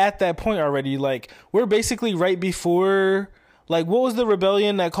 we're at that point already. Like we're basically right before. Like, what was the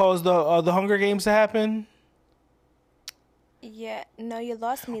rebellion that caused the Hunger Games to happen? Yeah, no, you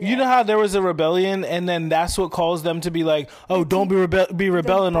lost me there. You know how there was a rebellion, and then that's what caused them to be like, "Oh, don't be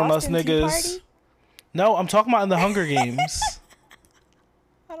rebelling on us, niggas." No, I'm talking about in the Hunger Games.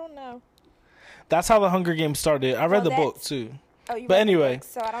 I don't know. That's how the Hunger Games started. I read the book too. Oh, you but read anyway, the book,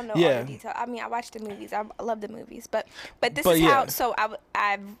 so I don't know all the details. I mean, I watched the movies. I love the movies, but this is how. So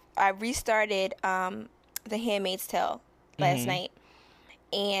I restarted The Handmaid's Tale last night,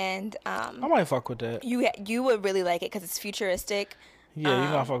 and I might fuck with that. You would really like it because it's futuristic. Yeah,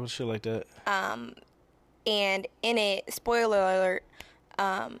 you gotta fuck with shit like that. And in it, spoiler alert,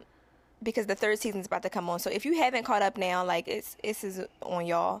 because the third season's about to come on. So if you haven't caught up now, like this is on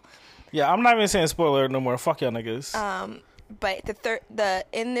y'all. Yeah, I'm not even saying spoiler no more. Fuck y'all niggas. But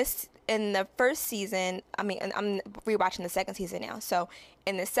in the first season, I mean, I'm rewatching the second season now. So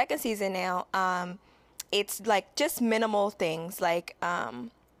in the second season now, it's like just minimal things like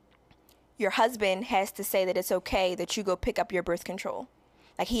your husband has to say that it's okay that you go pick up your birth control.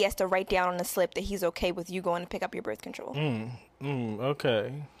 Like he has to write down on the slip that he's okay with you going to pick up your birth control.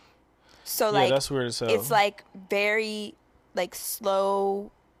 Okay. So like that's weird as hell. It's like very like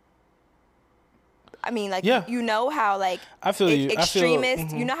slow. I mean, like you know how like I feel you.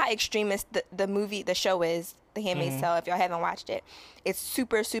 Extremist. You know how extremist the show is, The Handmaid's Tale. If y'all haven't watched it, it's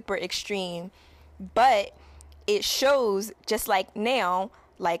super super extreme, but it shows just like now,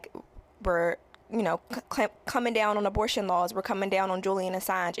 like we're coming down on abortion laws. We're coming down on Julian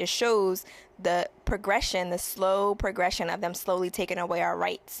Assange. It shows the progression, the slow progression of them slowly taking away our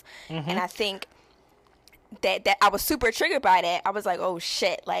rights. And I think that I was super triggered by that. I was like, oh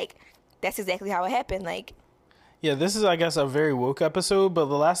shit, like that's exactly how it happened. Like, yeah, this is, I guess, a very woke episode. But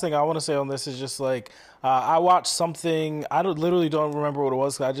the last thing I want to say on this is just like I watched something. I literally don't remember what it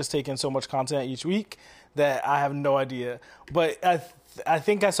was. 'Cause I just take in so much content each week that I have no idea. But I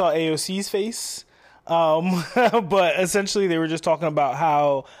think I saw AOC's face. But essentially they were just talking about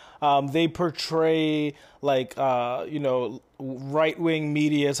how they portray like right-wing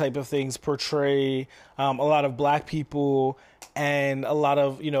media type of things portray a lot of black people and a lot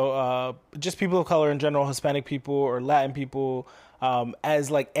of just people of color in general, Hispanic people or Latin people,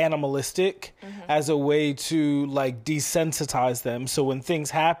 as like animalistic, as a way to like desensitize them. So when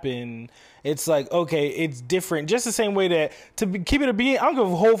things happen, it's like, okay, it's different. Just the same way that keep it a being, I don't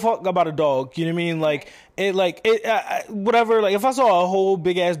give a whole fuck about a dog. You know what I mean? Like whatever. Like if I saw a whole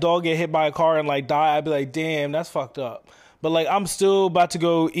big ass dog get hit by a car and like die, I'd be like, damn, that's fucked up. But like I'm still about to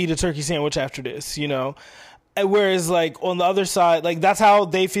go eat a turkey sandwich after this, you know? Whereas like on the other side, like that's how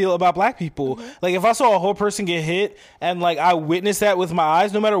they feel about black people. Like if I saw a whole person get hit and like I witnessed that with my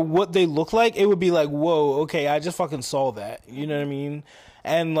eyes, no matter what they look like, it would be like, whoa, okay, I just fucking saw that. You know what I mean?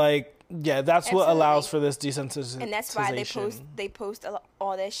 And like, yeah, that's Absolutely. What allows for this desensitization. And that's why they post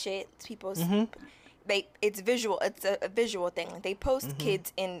all that shit. People's it's visual. It's a visual thing. Like they post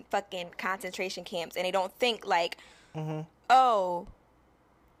kids in fucking concentration camps, and they don't think like, oh,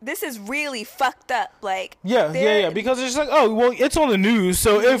 this is really fucked up. Like because it's like, oh well, it's on the news,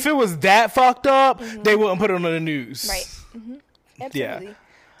 so if it was that fucked up, they wouldn't put it on the news, right? Absolutely.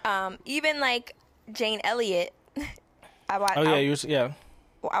 Even like Jane Elliott, I watched.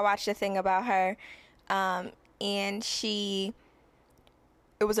 I watched a thing about her, and it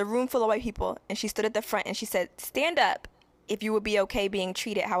was a room full of white people, and she stood at the front and she said, "Stand up if you would be okay being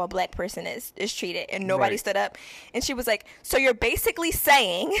treated how a black person is treated," and nobody stood up. And she was like, "So you're basically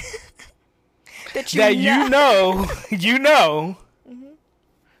saying that you know."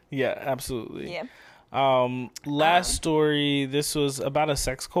 Yeah, absolutely. Yeah. Last story. This was about a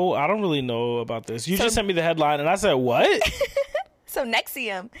sex cult. I don't really know about this. You just sent me the headline, and I said, "What?" So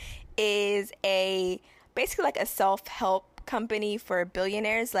NXIVM is basically like a self-help company for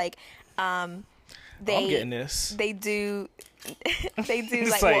billionaires. Like, I'm getting this. They do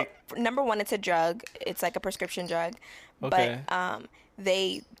like number one, it's a drug. It's like a prescription drug. Okay. But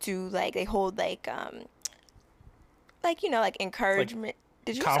they do like they hold like encouragement. Like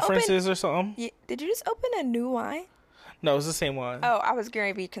did you conferences or something? Yeah, did you just open a new wine? No, it's the same one. Oh, I was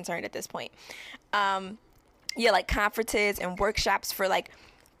going to be concerned at this point. Yeah, like conferences and workshops for like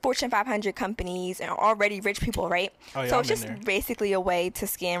Fortune 500 companies and already rich people, right? Oh, yeah, so it's just basically a way to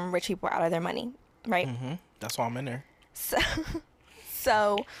scam rich people out of their money, right? That's why I'm in there.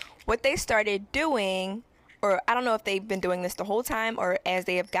 So what they started doing, or I don't know if they've been doing this the whole time or as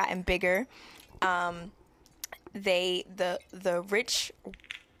they have gotten bigger, the rich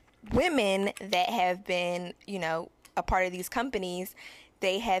women that have been, a part of these companies,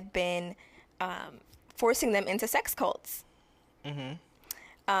 they have been forcing them into sex cults. And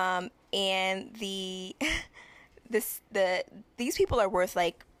these people are worth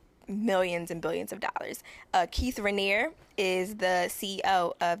like millions and billions of dollars. Keith Raniere is the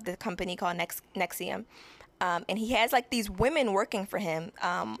CEO of the company called NXIVM. And he has like these women working for him,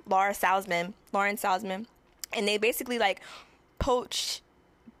 Lauren Salzman, and they basically like poach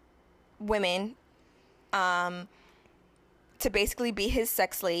women to basically be his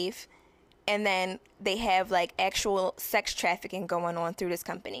sex slave, and then they have like actual sex trafficking going on through this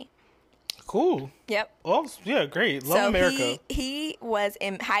company. Cool. Yep. Well, yeah, great. Love America. He was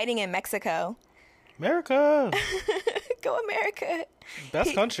hiding in Mexico. America. Go America.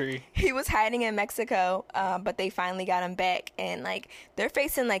 Best country. He was hiding in Mexico, but they finally got him back, and like they're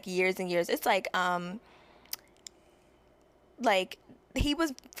facing like years and years. It's like he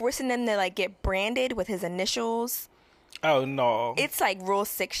was forcing them to like get branded with his initials. Oh no. It's like real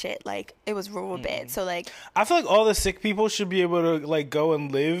sick shit. Like it was real bad. So like I feel like all the sick people should be able to like go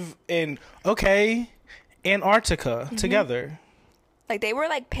and live in Antarctica together. Like they were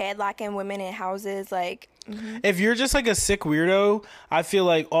like padlocking women in houses. Like if you're just like a sick weirdo, I feel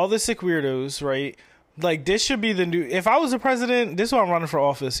like all the sick weirdos, right? Like this should be the new. If I was the president, this is why I'm running for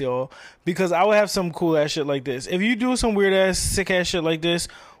office, y'all, because I would have some cool ass shit like this. If you do some weird ass sick ass shit like this,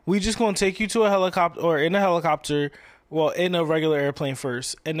 we just gonna take you to a helicopter or in a helicopter. Well, in a regular airplane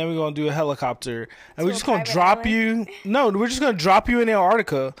first, and then we're going to do a helicopter. And we're just going to drop you. No, we're just going to drop you in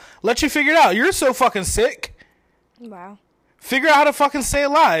Antarctica. Let you figure it out. You're so fucking sick. Wow. Figure out how to fucking stay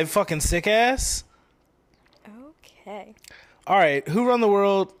alive, fucking sick ass. Okay. All right. Who run the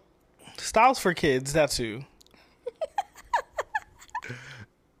world? Styles for Kids. That's who.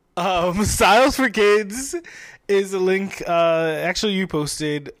 Styles for Kids is a link actually you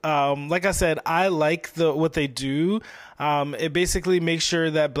posted. Like I said, I like what they do. It basically makes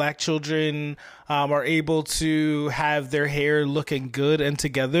sure that black children are able to have their hair looking good and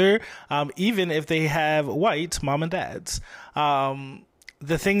together, even if they have white mom and dads.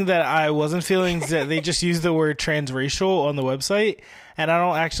 The thing that I wasn't feeling is that they just use the word transracial on the website, and I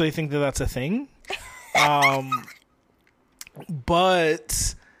don't actually think that that's a thing.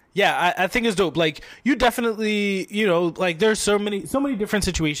 But yeah, I think it's dope. Like, you definitely, like, there's so many different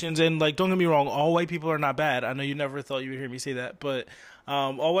situations, and like, don't get me wrong, all white people are not bad. I know you never thought you would hear me say that, but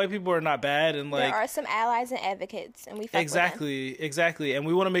all white people are not bad, and like, there are some allies and advocates, and we fuck with them. Exactly, and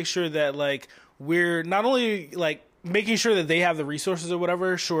we want to make sure that like we're not only like making sure that they have the resources or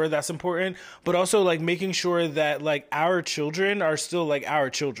whatever, sure, that's important, but also like making sure that like our children are still like our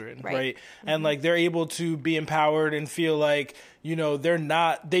children, right? And like they're able to be empowered and feel like,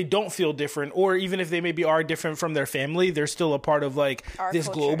 they don't feel different, or even if they maybe are different from their family, they're still a part of like our this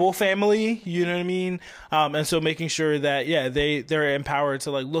culture. Global family, you know what I mean? And so making sure that, they're empowered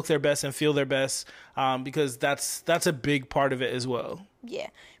to like look their best and feel their best, because that's a big part of it as well. Yeah,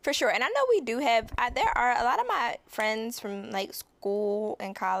 for sure. And I know we do have, there are a lot of my friends from like school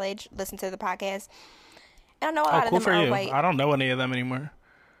and college listen to the podcast. And I know a lot of them are white. I don't know any of them anymore.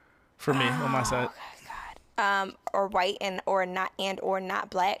 For me, on my side. Or white or not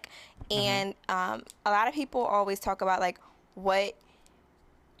black. And a lot of people always talk about like what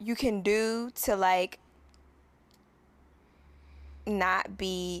you can do to like not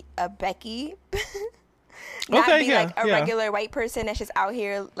be a Becky. Not be like a regular white person that's just out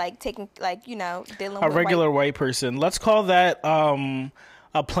here like taking like, dealing with a regular white person. Let's call that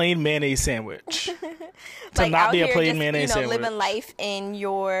a plain mayonnaise sandwich. To like not be a plain just, mayonnaise sandwich. Living life in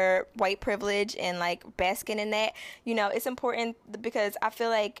your white privilege and like basking in that. It's important because I feel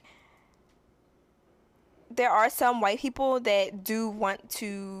like there are some white people that do want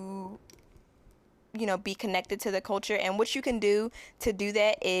to be connected to the culture, and what you can do to do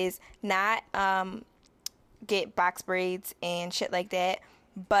that is not get box braids and shit like that,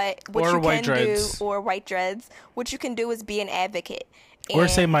 but what you can do, or white dreads, what you can do is be an advocate, or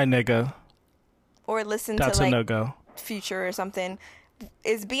say my nigga, or listen to like no-go. Future or something,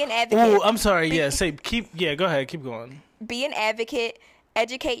 is be an advocate. Oh, I'm sorry. Go ahead, keep going. Be an advocate,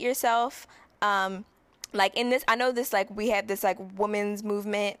 educate yourself. Like in this, I know this, like we have this like women's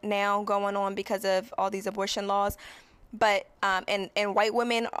movement now going on because of all these abortion laws. But and white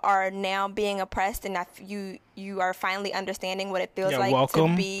women are now being oppressed, and you are finally understanding what it feels like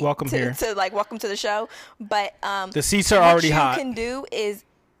welcome to be welcome to the show. But the seats are already hot. What you can do is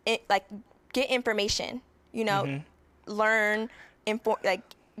get information. Learn,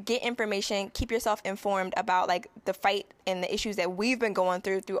 get information. Keep yourself informed about like the fight and the issues that we've been going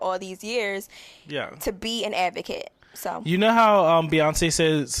through all these years. Yeah. To be an advocate. So you know how Beyonce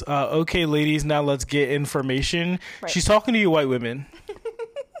says, "Okay, ladies, now let's get information." Right. She's talking to you, white women.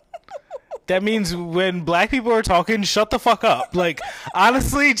 That means when black people are talking, shut the fuck up. Like,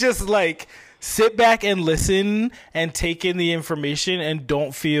 honestly, just like sit back and listen and take in the information and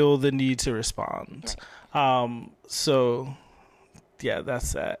don't feel the need to respond. Right. So yeah,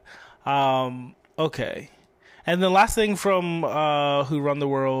 that's that. Okay. And the last thing from Who Run the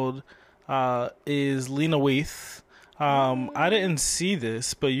World is Lena Waithe. I didn't see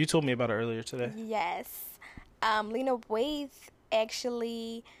this, but you told me about it earlier today. Yes. Lena Waithe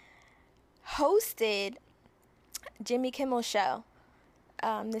actually hosted Jimmy Kimmel's show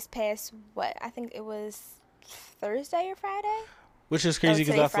this past, I think it was Thursday or Friday? Which is crazy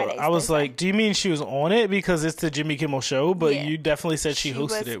because I was Thursday. Like, do you mean she was on it because it's the Jimmy Kimmel show? But you definitely said she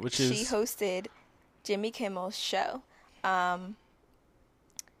hosted it, she hosted Jimmy Kimmel's show.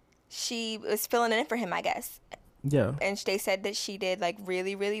 She was filling in for him, I guess. Yeah. And they said that she did like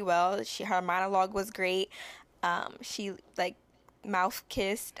really, really well. Her monologue was great. She like mouth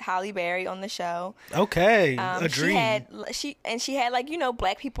kissed Halle Berry on the show. Okay, a dream. She had like, you know,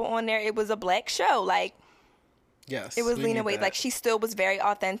 black people on there. It was a black show. Like, yes, it was Lena Waithe. Like, she still was very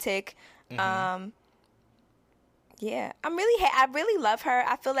authentic. Mm-hmm. Yeah, I really love her.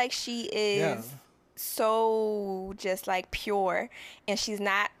 I feel like she is so just like pure, and she's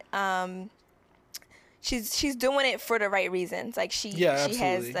not. She's doing it for the right reasons. Like she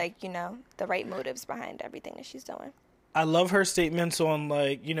has like, you know, the right motives behind everything that she's doing. I love her statements on,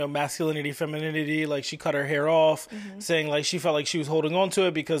 like, you know, masculinity, femininity. Like, she cut her hair off, saying, like, she felt like she was holding on to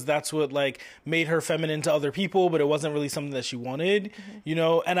it because that's what, like, made her feminine to other people, but it wasn't really something that she wanted, you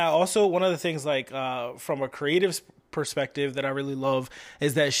know? And I also, one of the things, like, from a creative perspective that I really love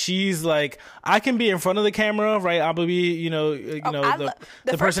is that she's like, I can be in front of the camera, right? I'll be,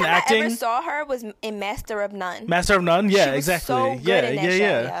 the person acting. I ever saw her was in Master of None. Master of None, yeah, she was exactly. So good in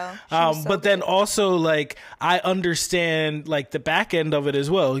that show, but then also, like, I understand, like, the back end of it as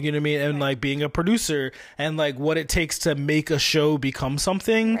well, you know what I mean? And like being a producer and like what it takes to make a show become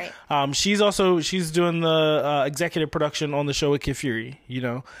something. Right. She's doing the executive production on the show with Kid Fury, you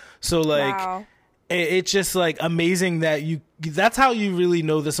know? So like, wow. It's just like amazing that that's how you really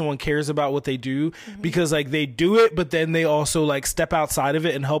know that someone cares about what they do, because like they do it, but then they also like step outside of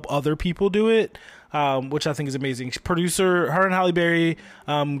it and help other people do it, which I think is amazing. Producer, her and Halle Berry,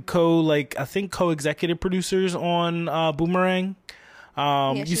 co-executive producers on Boomerang.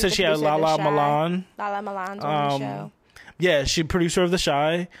 You said she had Lala Milan. Lala Milan's on the show. Yeah, she's producer of The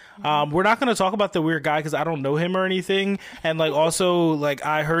Chi. We're not going to talk about the weird guy because I don't know him or anything. And like also like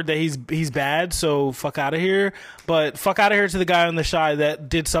I heard that he's bad, so fuck out of here. But fuck out of here to the guy on The Chi that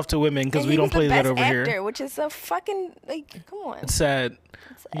did stuff to women, because we don't play that over here. Which is so fucking like, come on. It's sad.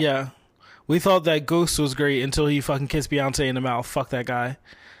 Yeah, we thought that Ghost was great until he fucking kissed Beyonce in the mouth. Fuck that guy.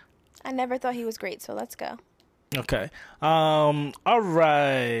 I never thought he was great, so let's go. Okay. All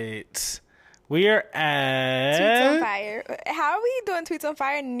right. We are at Tweets on Fire. How are we doing Tweets on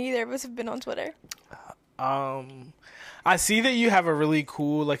Fire? Neither of us have been on Twitter. I see that you have a really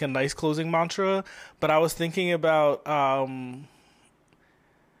cool, like a nice closing mantra, but I was thinking about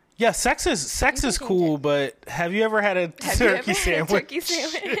sex is cool, but have you ever had a turkey sandwich?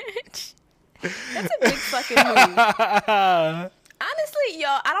 That's a big fucking move. Honestly,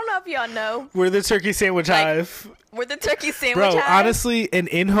 y'all, I don't know if y'all know. We're the turkey sandwich hive. We're the turkey sandwich hive. Bro, hive. honestly, an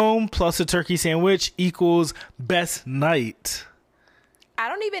in-home plus a turkey sandwich equals best night. I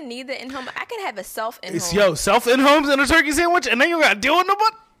don't even need the in-home. I can have a self-in-home. Yo, self-in-homes and a turkey sandwich, and then you got to deal with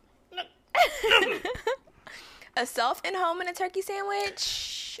nobody? A self-in-home and a turkey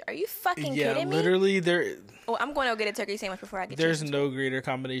sandwich? Are you fucking kidding me? Yeah, literally, there... Oh, I'm going to go get a turkey sandwich before I get There's no greater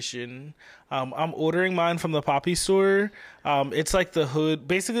combination. I'm ordering mine from the Poppy store. It's like the hood.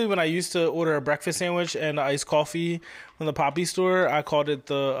 Basically, when I used to order a breakfast sandwich and iced coffee from the Poppy store, I called it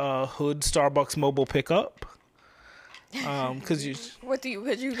the hood Starbucks mobile pickup. Cause would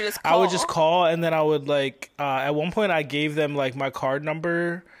you just call? I would just call, and then I would like, at one point I gave them like my card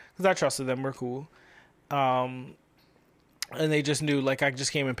number because I trusted them. We're cool. And they just knew, like, I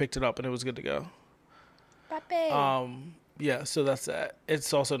just came and picked it up and it was good to go. Yeah, so that's that.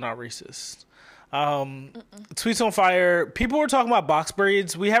 It's also not racist. Tweets on Fire. People were talking about box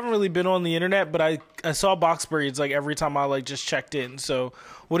braids. We haven't really been on the internet, but I saw box braids like every time I like just checked in. So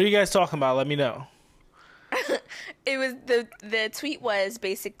what are you guys talking about? Let me know. It was the tweet was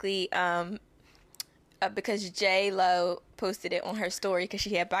basically because J-Lo posted it on her story because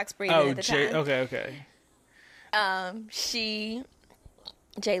she had box braids at the time. Okay.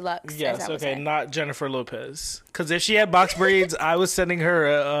 J-Lux. Yes, okay, not Jennifer Lopez. Because if she had box braids, I was sending her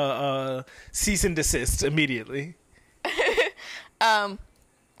a cease and desist immediately. The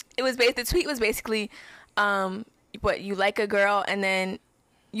tweet was basically, what, you like a girl and then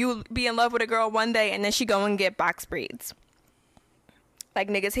you be in love with a girl one day and then she go and get box braids. Like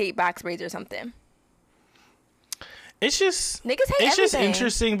niggas hate box braids or something. It's just niggas hate it's everything. Just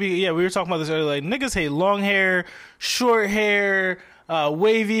interesting. We were talking about this earlier. Like niggas hate long hair, short hair,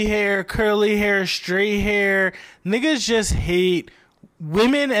 wavy hair, curly hair, straight hair. Niggas just hate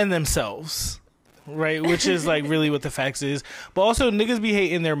women and themselves, right? Which is like really what the facts is. But also niggas be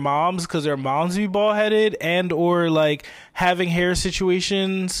hating their moms because their moms be bald headed and or like having hair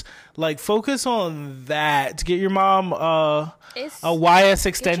situations. Like focus on that to get your mom a YS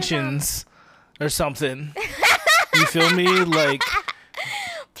extensions or something. You feel me? Like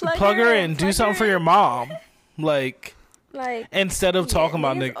plug her in, do something for your mom. Like instead of talking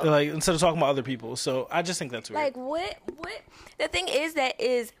about instead of talking about other people. So I just think that's weird. Like what the thing is that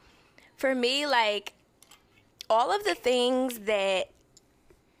is for me, like all of the things that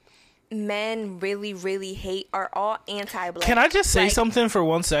men really, really hate are all anti-black. Can I just say something for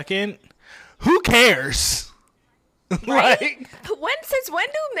 1 second? Who cares? Right? Like, since when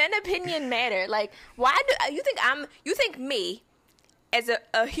do men opinion matter? Like, why do you think me as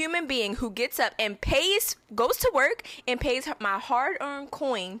a human being who gets up and goes to work and pays my hard-earned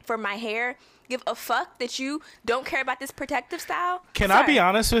coin for my hair, give a fuck that you don't care about this protective style? Can I be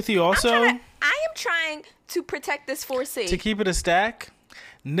honest with you also? I am trying to protect this 4C. To keep it a stack,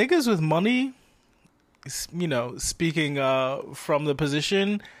 niggas with money, you know, speaking from the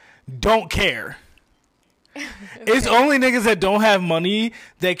position, don't care. It's only niggas that don't have money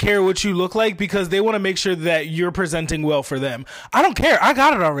that care what you look like because they want to make sure that you're presenting well for them. I don't care. I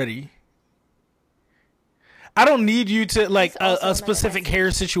got it already. I don't need you to like a specific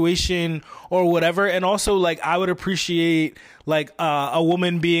hair situation or whatever. And also like I would appreciate like a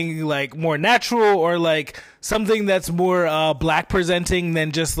woman being like more natural or like something that's more black presenting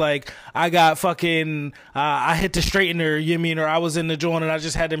than just like I got fucking I hit the straightener, you mean, or I was in the joint and I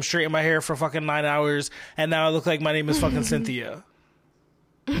just had them straighten my hair for fucking 9 hours and now I look like my name is fucking Cynthia.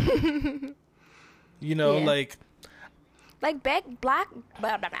 You know, like black blah,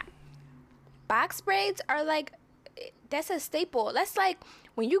 blah, blah. Box braids are like, that's a staple. That's like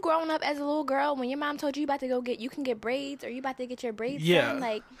when you growing up as a little girl, when your mom told you about to go you can get braids or you about to get your braids done.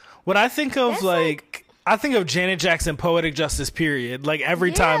 Like when I think of like I think of Janet Jackson Poetic Justice period. Like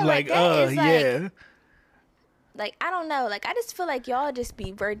every time like yeah. Like I don't know. Like I just feel like y'all just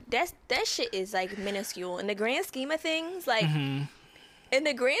be that shit is like minuscule in the grand scheme of things. Like in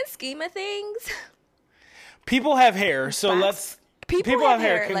the grand scheme of things, people have hair. So People have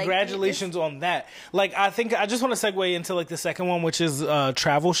hair. Congratulations on that. Like, I think I just want to segue into like the second one, which is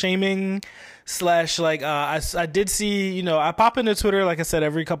travel shaming / like I did see, you know, I pop into Twitter, like I said,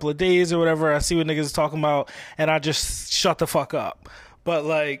 every couple of days or whatever. I see what niggas is talking about and I just shut the fuck up. But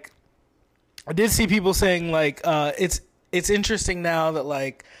like, I did see people saying like it's interesting now that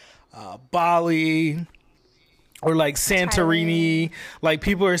like Bali or like Santorini, like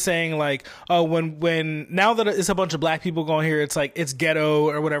people are saying like, oh, when now that it's a bunch of black people going here, it's like it's ghetto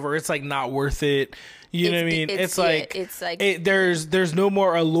or whatever. It's like not worth it. You know what I mean? It's like there's no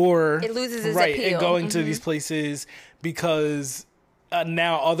more allure. It loses its appeal. In going to these places because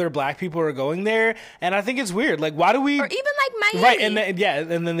now other black people are going there, and I think it's weird. Like, why do we? Or even like Miami, right?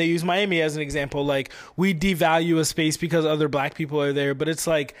 And then they use Miami as an example. Like, we devalue a space because other black people are there, but it's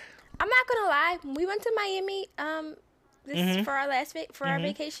like. I'm not gonna lie. We went to Miami for our our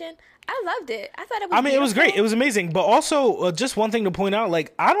vacation. I loved it. I thought it was. I mean, it was great. It was amazing. But also, just one thing to point out: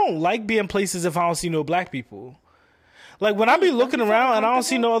 like, I don't like being places if I don't see no black people. Like when I be looking around and I don't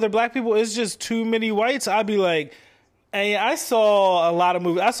see no other black people, it's just too many whites. I'd be like, "Hey, I saw a lot of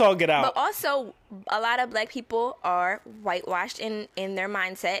movies. I saw Get Out." But also, a lot of black people are whitewashed in their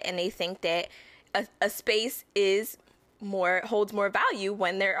mindset, and they think that a space holds more value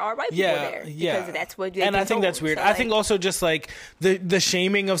when there are white people there. Because that's what they and I think that's weird. So I think also just like the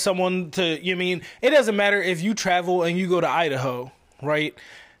shaming of someone it doesn't matter if you travel and you go to Idaho, right?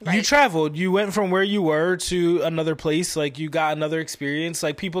 You traveled, you went from where you were to another place, like you got another experience.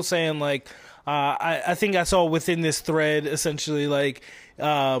 Like people saying like I think I saw within this thread essentially like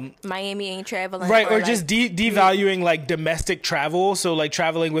Miami ain't traveling, right? Or just devaluing like domestic travel, so like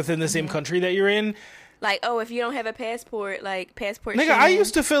traveling within the same country that you're in. Like, oh, if you don't have a passport, like passport. Nigga, I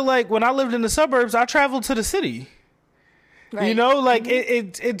used to feel like when I lived in the suburbs, I traveled to the city. Right. You know, like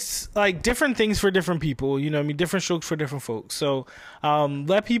it's like different things for different people. You know what I mean? Different strokes for different folks. So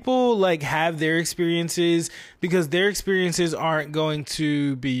let people like have their experiences because their experiences aren't going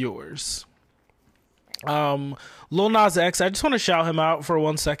to be yours. Lil Nas X, I just want to shout him out for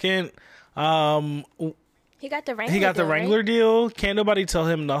 1 second. He got the Wrangler deal. Can't nobody tell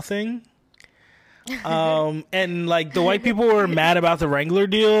him nothing. And like the white people were mad about the Wrangler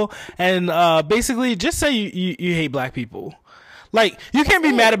deal and basically just say you hate black people. Like, you can't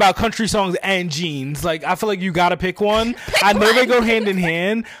be mad about country songs and jeans. Like, I feel like you gotta pick one. I know they go hand in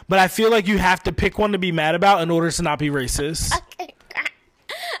hand, but I feel like you have to pick one to be mad about in order to not be racist. Okay.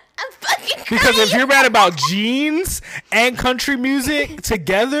 I'm fucking crying. Because if you're mad about jeans and country music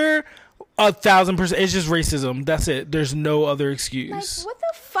together, 1,000%, it's just racism. That's it. There's no other excuse. Like, what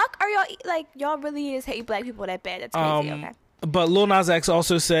the fuck are y'all, like, y'all really is hate black people that bad? That's crazy. Okay. But Lil Nas X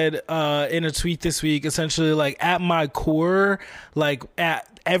also said in a tweet this week, essentially, like, at my core, like, at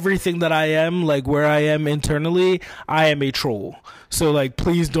everything that I am, like, where I am internally, I am a troll. So, like,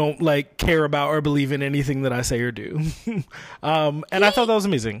 please don't, like, care about or believe in anything that I say or do. And I thought that was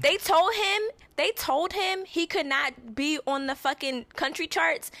amazing. They told him he could not be on the fucking country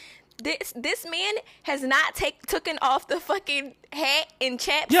charts. This man has not taken off the fucking hat and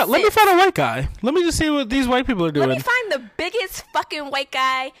chaps. Yeah, let me find a white guy. Let me just see what these white people are doing. Let me find the biggest fucking white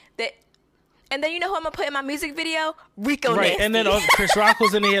guy and then you know who I'm gonna put in my music video? Rico Right, Nasty. and then Chris Rock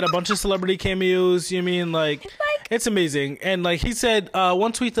was in it. He had a bunch of celebrity cameos. You know what I mean? Like, it's amazing. And like he said,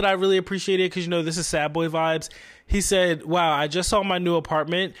 one tweet that I really appreciated, because, you know, this is sad boy vibes. He said, "Wow, I just saw my new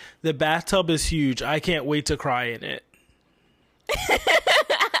apartment. The bathtub is huge. I can't wait to cry in it."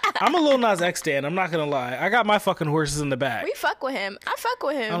 I'm a Lil Nas X stan. I'm not gonna lie. I got my fucking horses in the back. We fuck with him. I fuck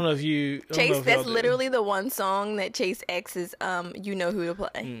with him. I don't know if you Chase. That's literally the one song that Chase X is. You know who to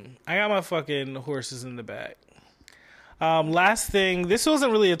play. I got my fucking horses in the back. Last thing, this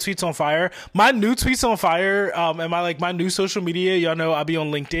wasn't really a Tweets on Fire. My new Tweets on Fire, and my new social media, y'all know I be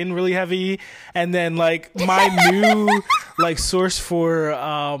on LinkedIn really heavy. And then like my new like source for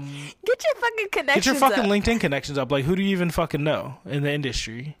get your fucking connections. Get your fucking up. LinkedIn connections up. Like, who do you even fucking know in the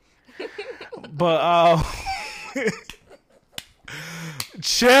industry? But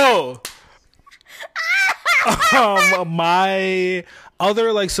chill. My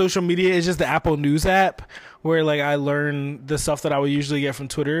other like social media is just the Apple News app, where like I learn the stuff that I would usually get from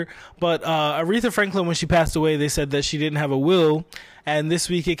Twitter. But Aretha Franklin, when she passed away, they said that she didn't have a will, and this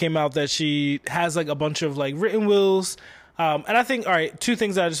week it came out that she has like a bunch of like written wills. And I think, all right, two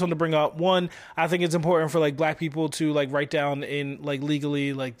things that I just want to bring up. One, I think it's important for like black people to like write down in like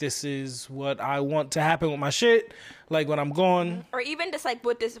legally, like, this is what I want to happen with my shit, like when I'm gone. Or even just like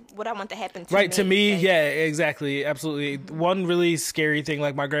what I want to happen to right, me. to me, like, yeah, exactly, absolutely. One really scary thing,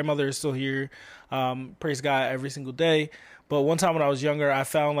 like my grandmother is still here, praise God, every single day. But one time when I was younger, I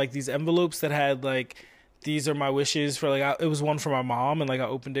found like these envelopes that had like, these are my wishes for like, it was one for my mom, and like I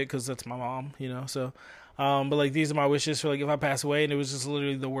opened it because that's my mom, you know, so. But like, these are my wishes for like if I pass away, and it was just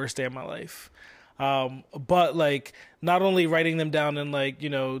literally the worst day of my life. But like, not only writing them down in like, you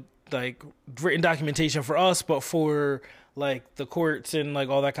know, like written documentation for us, but for like the courts and like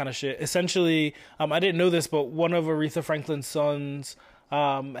all that kind of shit. Essentially, I didn't know this, but one of Aretha Franklin's sons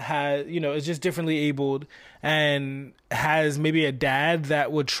had, you know, is just differently abled and has maybe a dad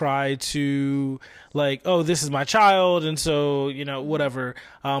that would try to like, oh, this is my child, and so, you know, whatever.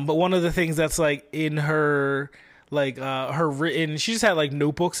 But one of the things that's like in her like her written, she just had like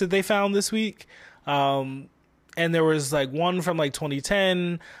notebooks that they found this week, and there was like one from like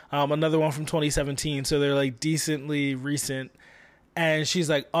 2010, another one from 2017, so they're like decently recent. And she's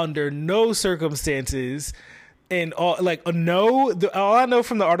like, under no circumstances, and all like no, all I know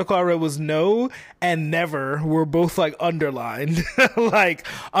from the article I read was no and never were both like underlined. Like,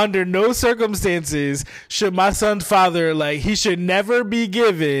 under no circumstances should my son's father, like, he should never be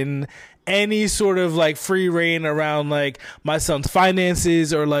given any sort of like free reign around like my son's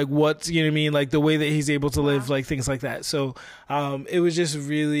finances or like what's, you know what I mean, like the way that he's able to live, like things like that. So it was just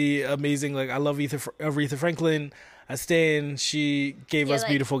really amazing. Like, I love Aretha Franklin. I stand. She gave us like,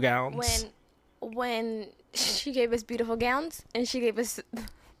 beautiful gowns. When she gave us beautiful gowns, and she gave us.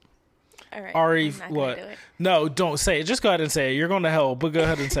 All right. Ari, what? No, don't say it. Just go ahead and say it. You're going to hell, but go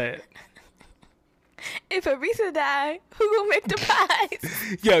ahead and say it. If Aretha died, who gonna make the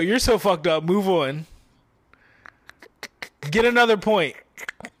pies? Yo, you're so fucked up. Move on. Get another point.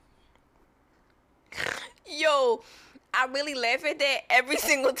 Yo, I really laugh at that every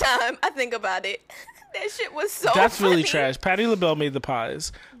single time I think about it. That shit was so That's funny. really trash. Patti LaBelle made the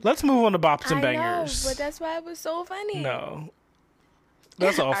pies. Let's move on to Bops and Bangers. I know, but that's why it was so funny. No.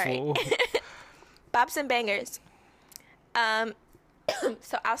 That's awful. Bops and Bangers.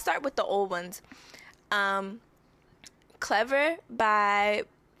 So I'll start with the old ones. Clever by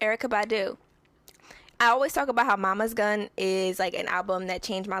Erykah Badu. I always talk about how Mama's Gun is like an album that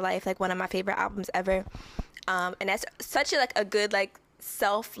changed my life, like one of my favorite albums ever. And that's such a good like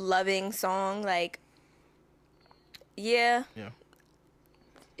self-loving song. Like, yeah.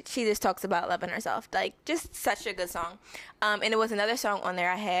 She just talks about loving herself. Like, just such a good song. And it was another song on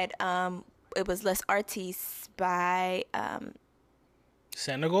there I had. It was Les Artistes by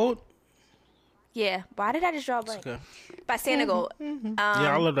Santigold? Yeah. Why did I just draw a blank? Okay. By Santigold. Yeah,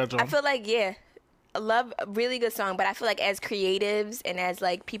 I love that song. I feel like, I love a really good song, but I feel like as creatives and as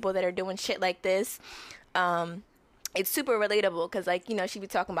like people that are doing shit like this, it's super relatable because like, you know, she be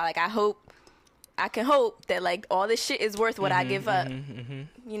talking about like, I can hope that like all this shit is worth what I give up,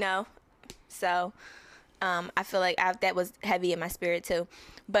 you know? So, I feel like that was heavy in my spirit too.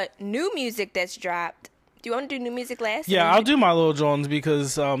 But new music that's dropped. Do you want to do new music last? Yeah, I'll do my little Jones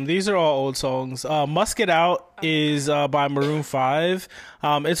because these are all old songs. Must Get Out is by Maroon 5.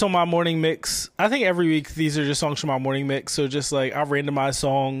 It's on my morning mix. I think every week these are just songs from my morning mix. So just like I randomize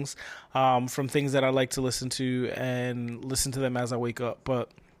songs from things that I like to listen to and listen to them as I wake up. But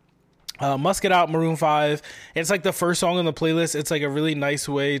Must Get Out, Maroon 5. It's like the first song on the playlist. It's like a really nice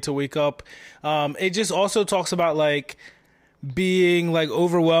way to wake up. It just also talks about like being like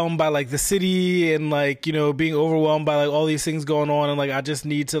overwhelmed by like the city and like, you know, being overwhelmed by like all these things going on, and like I just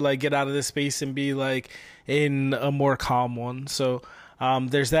need to like get out of this space and be like in a more calm one. So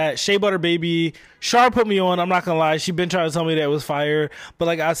there's that. Shea Butter Baby, Shar put me on. I'm not gonna lie, she's been trying to tell me that it was fire, but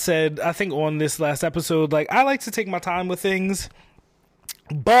like I said, I think on this last episode, like I like to take my time with things,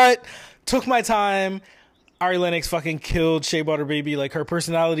 but took my time. Ari Lennox fucking killed Shea Butter Baby. Like her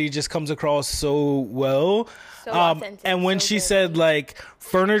personality just comes across so well. So authentic, and when so she good. said like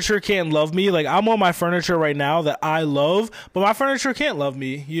furniture can't love me, like I'm on my furniture right now that I love, but my furniture can't love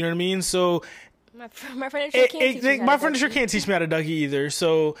me. You know what I mean? So my furniture can't teach me how to Dougie either.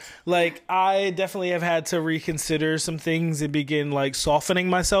 So like I definitely have had to reconsider some things and begin like softening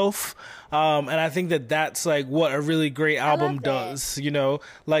myself. And I think that that's like what a really great album does. You know,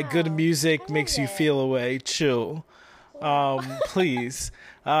 like good music makes you feel away. Chill, please.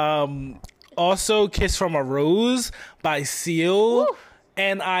 Also, Kiss from a Rose by Seal. Woo.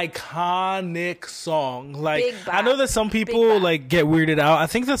 An iconic song. Like I know that some people like get weirded out. I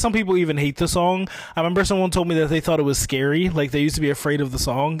think that some people even hate the song. I remember someone told me that they thought it was scary. Like they used to be afraid of the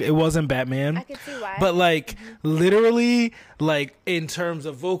song. It wasn't Batman. I could see why. But like literally, like in terms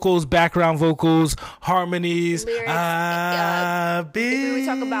of vocals, background vocals, harmonies, lyrics, if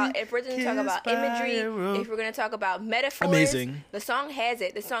we're going to talk about imagery, if we're going to talk about metaphors, amazing. The song has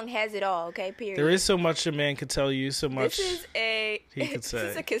it. The song has it all. Okay, period. There is so much a man could tell you. So much. This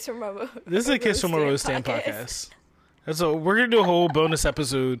is a Kiss from a Rose. This is a Kiss from a Rose Stand podcast. So we're gonna do a whole bonus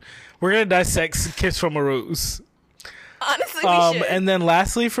episode. We're gonna dissect Kiss from a Rose. Honestly, we should. And then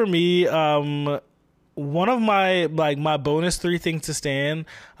lastly for me, one of my bonus 3 things to stand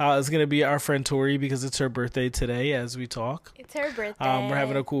is gonna be our friend Tori because it's her birthday today as we talk. It's her birthday. We're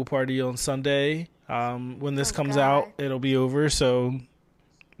having a cool party on Sunday. When this comes out, it'll be over. So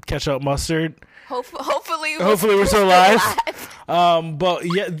catch up, Mustard. Hopefully we're still alive. But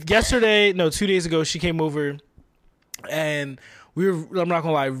 2 days ago, she came over, and we were, I'm not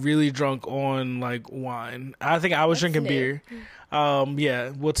gonna lie, really drunk on like wine. I think I was drinking beer.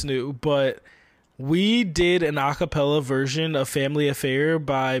 What's new? But we did an a cappella version of Family Affair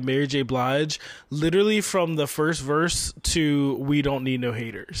by Mary J. Blige, literally from the first verse to We Don't Need No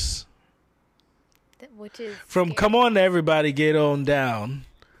Haters. Which is from scary. Come On Everybody Get On Down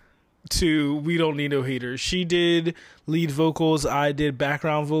to We Don't Need No Haters. She did lead vocals, I did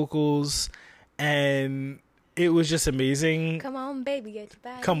background vocals, and it was just amazing. Come on, baby, get your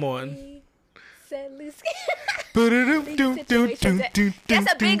body. Come on. That's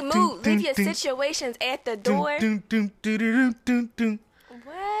a big move. Leave your situations at the door.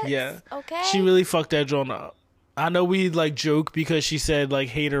 What? Yeah. Okay. She really fucked that joint up. I know we like joke because she said like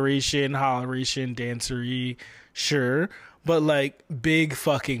hateration, holleration, dancery, sure. But like big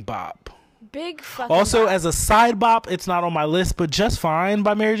fucking bop. Big fucking Also, bop. as a side bop, it's not on my list, but Just Fine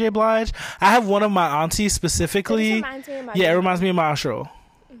by Mary J. Blige. I have one of my aunties specifically. It reminds me of my outro.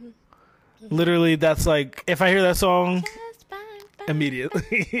 Mm-hmm. Literally, that's like, if I hear that song,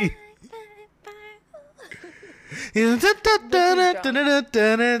 immediately.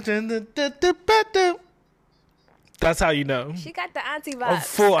 That's how you know. She got the auntie vibes. Oh,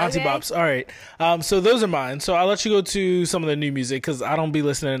 full auntie bops. All right. So those are mine. So I'll let you go to some of the new music because I don't be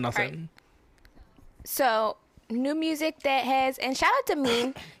listening to nothing. Right. So new music that has, and shout out to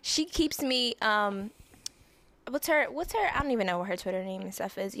Mean. She keeps me. What's her? I don't even know what her Twitter name and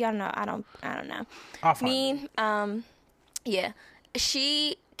stuff is. Y'all know. I don't know. I'll find Mean. Yeah.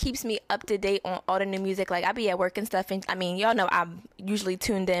 She keeps me up to date on all the new music. Like I be at work and stuff, and I mean, y'all know I'm usually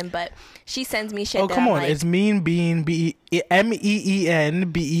tuned in, but she sends me shit. Oh, come on! Like, it's Mean Bean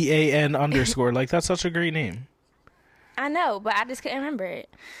MEEN BEAN _ like that's such a great name. I know, but I just couldn't remember it.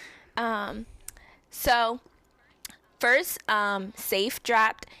 So first, Safe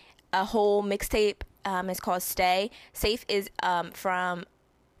dropped a whole mixtape It's called Stay. Safe is from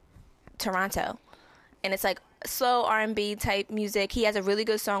Toronto, and it's like slow R&B type music. He has a really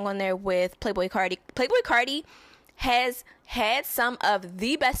good song on there with Playboi Carti. Playboi Carti has had some of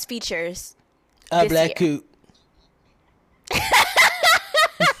the best features this Black year. Coot.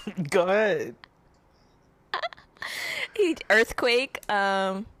 Go ahead. Earthquake.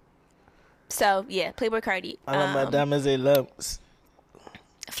 So yeah, Playboi Carti. I love my diamonds in lumps.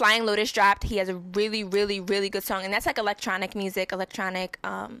 Flying Lotus dropped. He has a really, really, really good song, and that's like electronic music, kind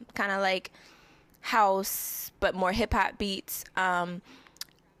of like house but more hip hop beats.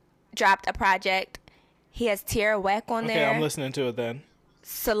 Dropped a project. He has Tierra Whack on there. Okay, I'm listening to it then.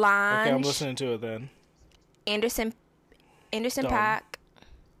 Solange. Okay, I'm listening to it then. Anderson .Paak.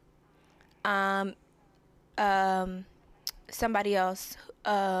 Somebody else.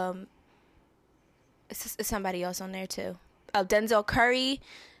 It's somebody else on there too. Denzel Curry,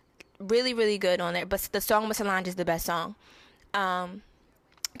 really, really good on there. But the song with Solange is the best song.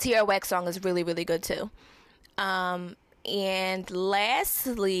 Tierra Whack song is really, really good too. And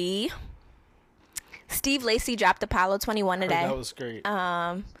lastly, Steve Lacy dropped Apollo 21 today. That was great.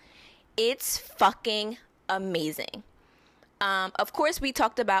 It's fucking amazing. Of course, we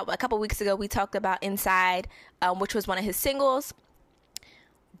talked about, a couple weeks ago, we talked about Inside, which was one of his singles.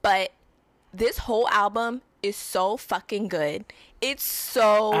 But this whole album is so fucking good. It's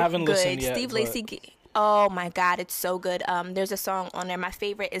so good. I haven't listened yet. Steve Lacy, oh my God, it's so good. There's a song on there. My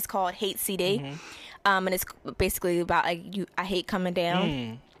favorite is called Hate CD. Mm-hmm. And it's basically about I hate coming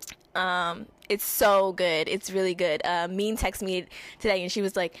down. It's so good. It's really good. Mean texted me today and she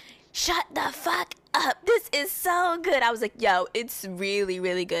was like, shut the fuck up. This is so good. I was like, yo, it's really,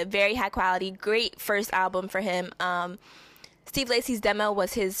 really good. Very high quality. Great first album for him. Steve Lacy's Demo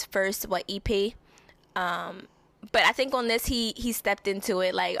was his first, EP? But I think on this, he stepped into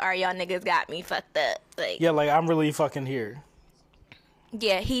it like, all right, y'all niggas got me fucked up. Like, yeah, like, I'm really fucking here.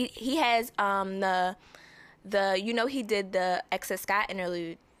 Yeah, he has, he did the Excess Scott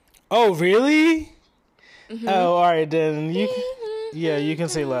interlude. Oh, really? Mm-hmm. Oh, all right, then. You can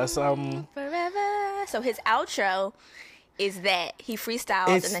say less. Forever. So his outro is that. He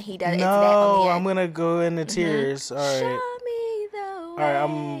freestyles and then he does it's that on the end. I'm going to go into tears. Mm-hmm. All right. Show me the way. All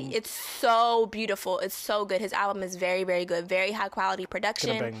right, It's so beautiful. It's so good. His album is very, very good. Very high quality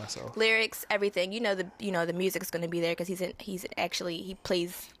production. Gonna bang myself. Lyrics, everything. The music's going to be there because he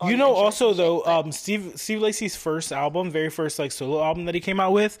plays. Also though, Steve Lacy's first album, very first like solo album that he came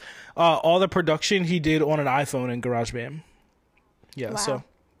out with, all the production he did on an iPhone in GarageBand. Yeah. Wow. So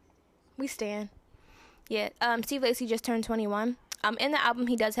we stand. Yeah. Steve Lacy just turned 21. In the album,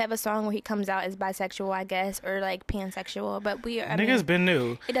 he does have a song where he comes out as bisexual, I guess, or like pansexual. But nigga's been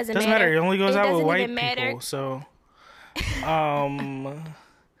new. It doesn't matter. He only goes out with white people. So,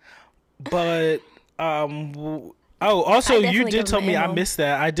 also you did tell me I missed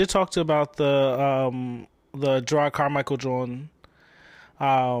that. I did talk about the Gerard Carmichael John.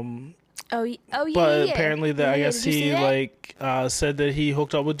 Yeah. But apparently I guess he said that he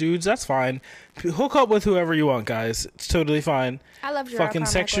hooked up with dudes. That's fine. Hook up with whoever you want, guys. It's totally fine. I love Gerard Fucking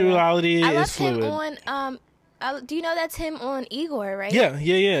Carmichael. Sexuality is fluid. Him on do you know that's him on Igor, right? Yeah.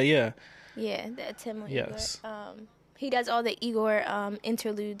 Yeah, that's him on yes. Igor. He does all the Igor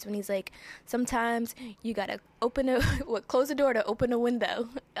interludes when he's like, sometimes you gotta close the door to open a window.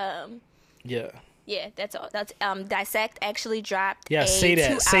 Yeah. Yeah, that's all. That's Dissect actually dropped a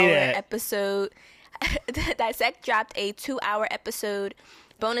 2-hour episode. Dissect dropped a 2-hour episode,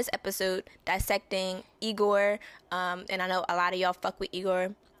 bonus episode dissecting Igor. And I know a lot of y'all fuck with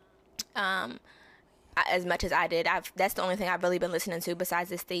Igor. As much as I did. That's the only thing I've really been listening to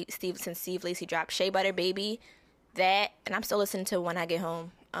besides this since Steve Lacy dropped Shea Butter Baby. That, and I'm still listening to When I Get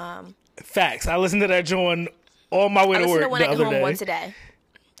Home. Facts. I listened to that joint on my way to work the other day. I listen to When I Get Home once a day.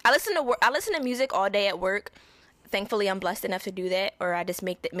 I listen to music all day at work. Thankfully, I'm blessed enough to do that, or I just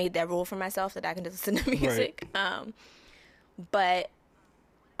made that rule for myself that I can just listen to music. Right. But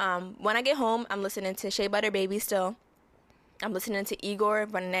when I get home, I'm listening to Shea Butter Baby still. I'm listening to Igor,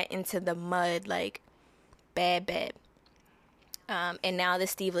 running that into the mud like bad. And now the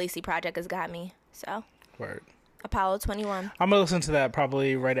Steve Lacy project has got me. So. Word. Apollo 21. I'm gonna listen to that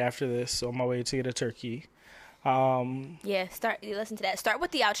probably right after this on my way to get a turkey. Listen to that. Start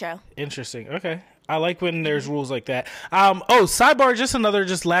with the outro. Interesting. Okay. I like when there's rules like that. Sidebar,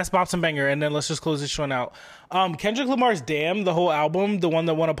 just last bops and banger, and then let's just close this one out. Kendrick Lamar's Damn, the whole album, the one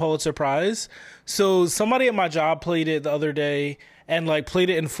that won a Pulitzer Prize. So somebody at my job played it the other day and like played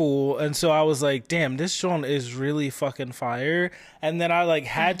it in full, and so I was like, damn, this song is really fucking fire. And then I like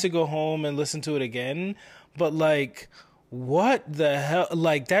had to go home and listen to it again. But like, what the hell?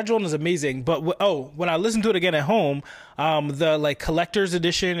 Like, that joint is amazing. But when I listen to it again at home, the like collector's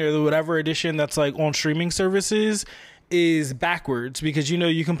edition or whatever edition that's like on streaming services is backwards, because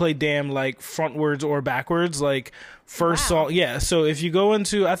you can play damn like frontwards or backwards, like first song. Yeah. So if you go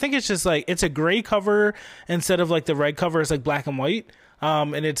into, I think it's just like, it's a gray cover instead of like the red cover. It's like black and white.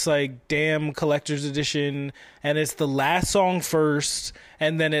 And it's like damn collector's edition, and it's the last song first,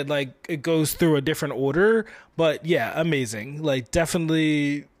 and then it goes through a different order. But yeah, amazing. Like,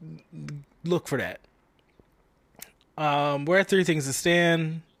 definitely look for that. We're at 3 Things to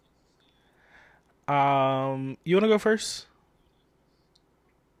Stand. You want to go first?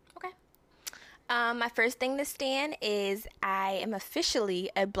 Okay. My first thing to stand is I am officially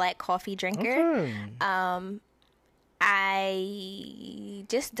a black coffee drinker. Okay. I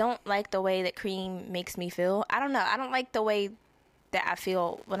just don't like the way that cream makes me feel. I don't know. I don't like the way that I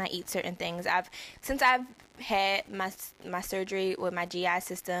feel when I eat certain things. Since I've had my surgery with my GI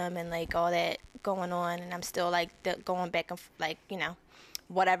system and like all that going on, and I'm still like going back and like,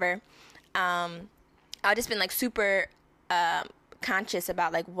 whatever. I've just been like super conscious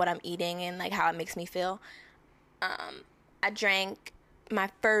about like what I'm eating and like how it makes me feel. I drank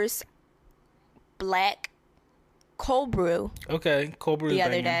my first black cold brew. Okay, cold brew the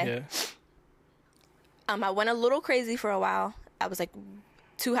other day. Yeah. I went a little crazy for a while. I was like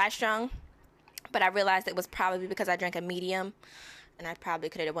too high strung, but I realized it was probably because I drank a medium, and I probably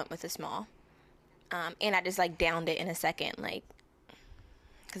could have went with a small. And I just like downed it in a second, like,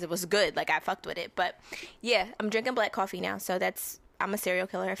 because it was good. Like, I fucked with it. But yeah, I'm drinking black coffee now, so I'm a serial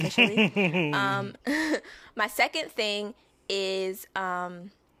killer officially. My second thing is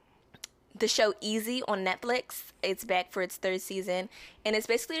the show Easy on Netflix. It's back for its 3rd season, and it's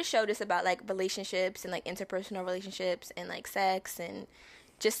basically a show just about like relationships and like interpersonal relationships and like sex and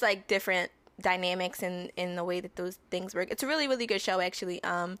just like different dynamics in the way that those things work. It's a really, really good show, actually.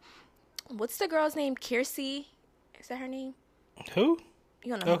 What's the girl's name? Kiersey? Is that her name? Who?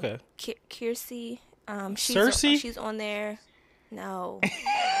 You don't know. Okay. Kiersey. Cersei? She's on there. No. You're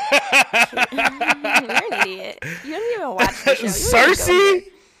an idiot. You don't even watch the show. Cersei?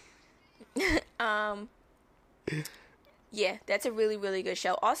 Yeah, that's a really, really good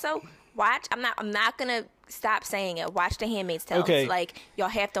show. Also, watch. I'm not gonna stop saying it. Watch The Handmaid's Tale. Okay. Like, y'all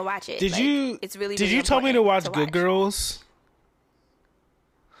have to watch it. It's really. Did you tell me to watch Good Girls?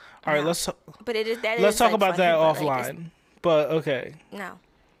 All right, let's talk about that offline. But okay. No,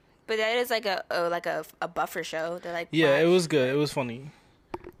 but that is like a buffer show. That like. Yeah, it was good. It was funny.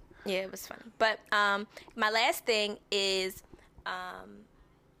 Yeah, it was funny. But my last thing is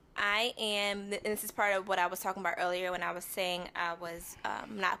I am, and this is part of what I was talking about earlier when I was saying I was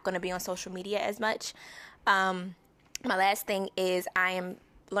not going to be on social media as much. My last thing is I am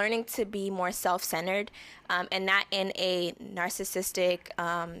learning to be more self-centered, and not in a narcissistic,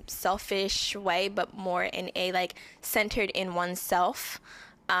 selfish way, but more in a like centered in oneself.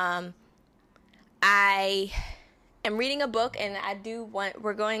 I am reading a book, and I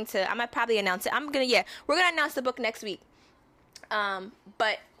might probably announce it. We're going to announce the book next week.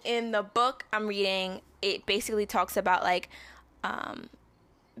 But in the book I'm reading, it basically talks about like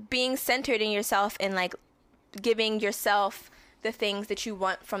being centered in yourself and like giving yourself the things that you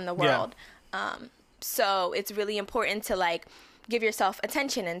want from the world. Yeah. So it's really important to like give yourself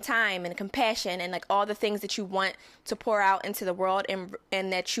attention and time and compassion and like all the things that you want to pour out into the world and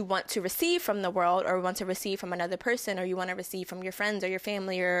that you want to receive from the world, or want to receive from another person, or you want to receive from your friends or your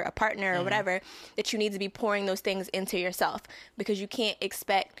family or a partner or whatever, that you need to be pouring those things into yourself, because you can't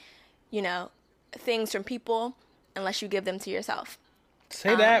expect, things from people unless you give them to yourself.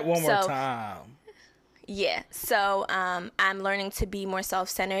 Say that one more time. Yeah. So I'm learning to be more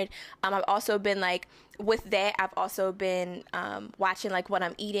self-centered. I've also been like, with that, I've also been watching like what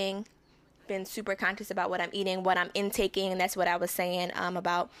I'm eating, been super conscious about what I'm eating, what I'm intaking. And that's what I was saying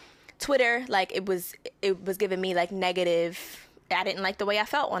about Twitter. Like it was giving me like negative. I didn't like the way I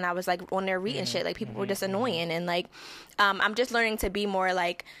felt when I was like on there reading shit. Like people were just annoying. And like I'm just learning to be more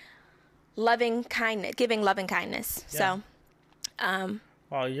like giving loving kindness. Yeah. So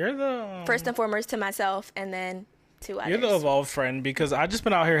well, you're the first and foremost to myself, and then to others. You're the evolved friend, because I just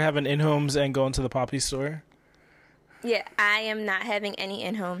been out here having in-homes and going to the Poppy store. Yeah, I am not having any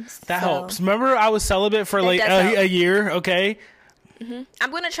in-homes. That helps. Remember, I was celibate for like a year. Okay. Mm-hmm.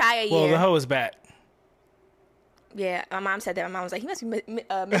 I'm gonna try a year. Well, the hoe is back. Yeah, my mom said that. My mom was like, "He must be making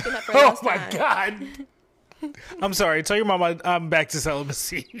up for oh my god." I'm sorry. Tell your mom I'm back to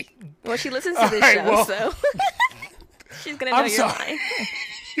celibacy. Well, she listens to this show, so she's gonna know you're lying.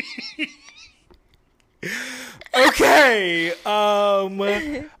 Okay. All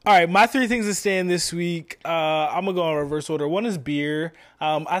right. My 3 things to stand this week. I'm gonna go in reverse order. One is beer.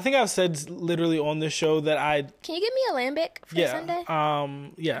 I think I've said literally on this show that Can you give me a lambic for Sunday?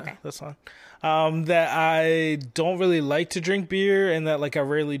 Okay. That's fine. That I don't really like to drink beer, and that like I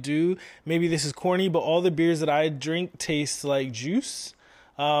rarely do. Maybe this is corny, but all the beers that I drink taste like juice.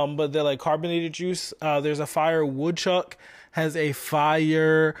 But they're like carbonated juice. There's a Fire Woodchuck has a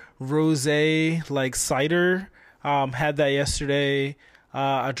fire rosé like cider. Had that yesterday.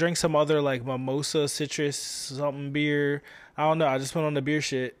 I drank some other like mimosa citrus something beer. I don't know. I just went on the beer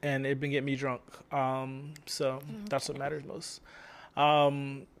shit and it been getting me drunk. So that's what matters most.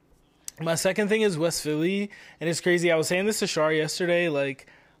 My second thing is West Philly, and it's crazy. I was saying this to Shar yesterday. Like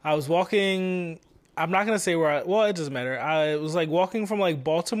I was walking. I'm not gonna say where. Well, it doesn't matter. I was like walking from like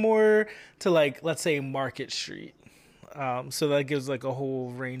Baltimore to like let's say Market Street. So that gives like a whole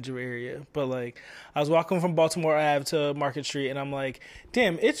range of area. But like I was walking from Baltimore Ave to Market Street and I'm like,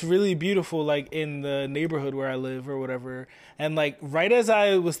 damn, it's really beautiful like in the neighborhood where I live or whatever. And like right as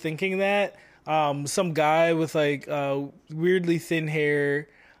I was thinking that, some guy with like weirdly thin hair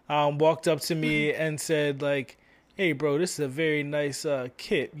walked up to me and said like, hey bro, this is a very nice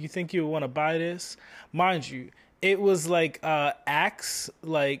kit. You think you would want to buy this? Mind you, it was like Axe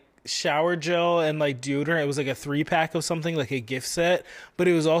like shower gel and like deodorant. It was like a 3-pack of something, like a gift set, but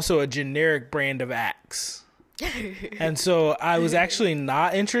it was also a generic brand of Axe. And so I was actually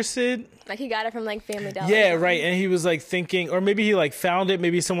not interested. Like he got it from like Family Dollar. Yeah, right. And he was like thinking, or maybe he like found it.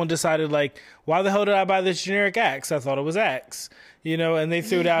 Maybe someone decided like, why the hell did I buy this generic Axe? I thought it was Axe, you know, and they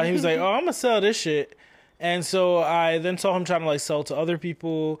threw it out. And he was like, oh, I'm gonna sell this shit. And so I then saw him trying to like sell to other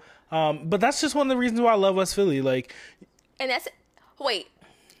people. But that's just one of the reasons why I love West Philly. Like, and that's, wait.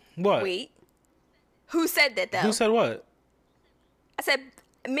 What? Wait. Who said that though? Who said what? I said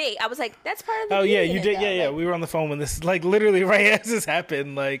me. I was like, that's part of the. Oh yeah, you did. Though. Yeah. We were on the phone when this, like, literally right as this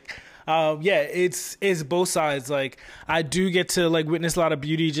happened. Like, it's both sides. Like, I do get to like witness a lot of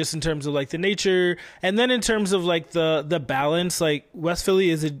beauty just in terms of like the nature, and then in terms of like the balance. Like, West Philly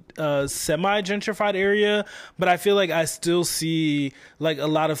is a semi gentrified area, but I feel like I still see like a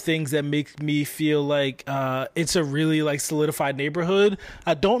lot of things that make me feel like it's a really like solidified neighborhood.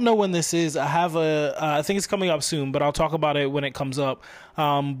 I don't know when this is. I have I think it's coming up soon, but I'll talk about it when it comes up.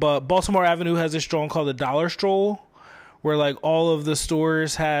 But Baltimore Avenue has this stroll called the Dollar Stroll, where like all of the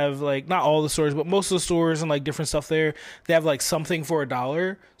stores have like, not all the stores, but most of the stores and like different stuff there, they have like something for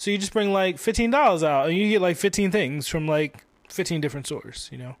 $1. So you just bring like $15 out and you get like 15 things from like 15 different stores,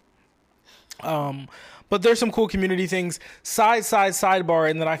 you know? But there's some cool community things. Sidebar,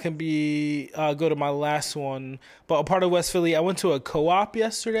 and then I can go to my last one. But a part of West Philly, I went to a co-op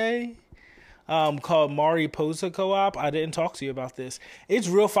yesterday. Called Mariposa Co-op. I didn't talk to you about this. It's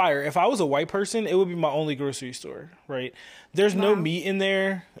real fire. If I was a white person, it would be my only grocery store, right? There's no meat in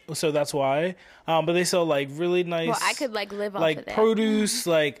there, so that's why. But they sell like really nice. Well, I could like live off like of that. Produce,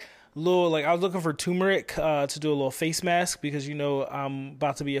 like little, like I was looking for turmeric to do a little face mask because you know I'm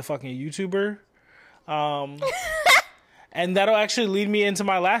about to be a fucking YouTuber. And that'll actually lead me into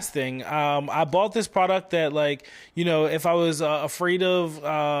my last thing. I bought this product that, like, you know, if I was afraid of,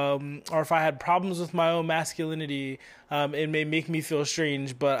 or if I had problems with my own masculinity, it may make me feel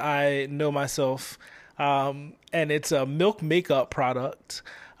strange, but I know myself. And it's a milk makeup product,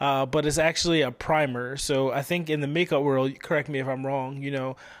 but it's actually a primer. So I think in the makeup world, correct me if I'm wrong, you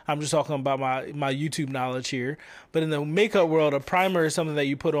know, I'm just talking about my YouTube knowledge here. But in the makeup world, a primer is something that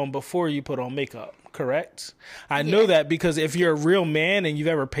you put on before you put on makeup. Correct? I know that because if you're a real man and you've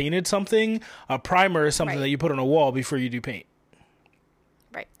ever painted something, a primer is something that you put on a wall before you do paint.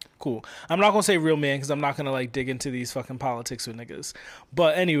 Right. Cool. I'm not going to say real man because I'm not going to like dig into these fucking politics with niggas.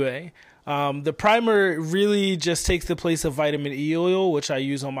 But anyway, the primer really just takes the place of vitamin E oil, which I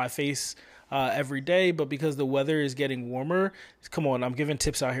use on my face every day. But because the weather is getting warmer, come on, I'm giving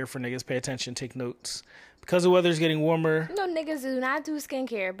tips out here for niggas. Pay attention, take notes. Because the weather's getting warmer. No, niggas do not do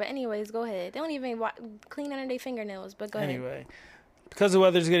skincare. But anyways, go ahead. They don't even clean under their fingernails, but go ahead. Anyway, because the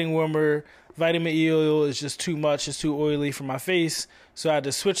weather's getting warmer, vitamin E oil is just too much. It's too oily for my face. So I had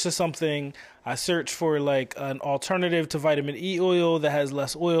to switch to something. I searched for like an alternative to vitamin E oil that has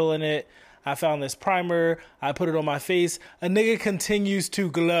less oil in it. I found this primer. I put it on my face. A nigga continues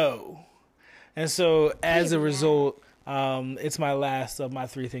to glow. And so as a result... it's my last of my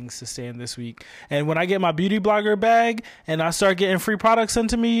 3 things to stand this week. And when I get my beauty blogger bag and I start getting free products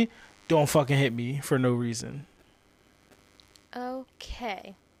sent to me, don't fucking hit me for no reason.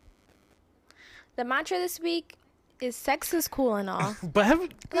 Okay. The mantra this week sex is cool and all.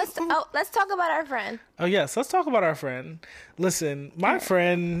 But let's talk about our friend. Oh yes, let's talk about our friend. Listen, my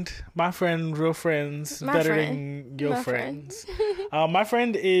friend, real friends, than your friends. My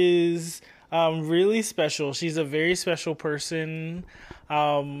friend is really special. She's a very special person.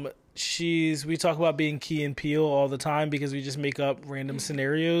 We talk about being Key and Peele all the time because we just make up random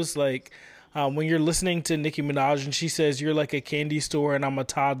scenarios. Like when you're listening to Nicki Minaj and she says you're like a candy store and I'm a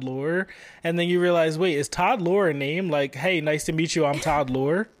Todd Lore, and then you realize, wait, is Todd Lore a name? Like, hey, nice to meet you, I'm Todd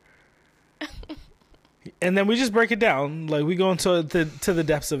Lore. And then we just break it down. Like we go into the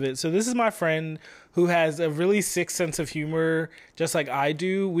depths of it. So this is my friend who has a really sick sense of humor, just like I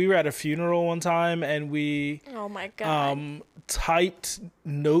do. We were at a funeral one time and we oh my God. Typed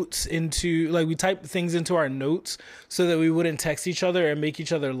notes we typed things into our notes so that we wouldn't text each other and make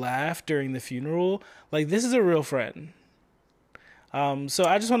each other laugh during the funeral. Like, this is a real friend. So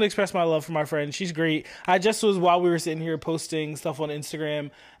I just want to express my love for my friend. She's great. I just was, while we were sitting here posting stuff on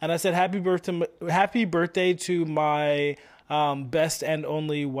Instagram, and I said happy birthday to my best and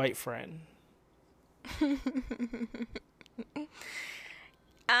only white friend.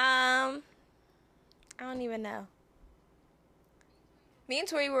 I don't even know. Me and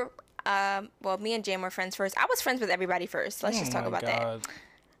Tori were, me and Jam were friends first. I was friends with everybody first. Let's just talk about that.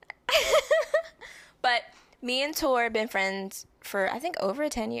 But me and Tori have been friends for, I think, over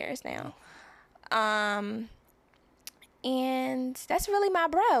 10 years now. And that's really my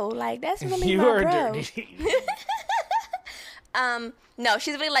bro. Like, that's really my bro. Dirty. No,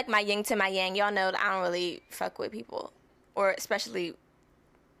 she's really like my yin to my yang. Y'all know that I don't really fuck with people, or especially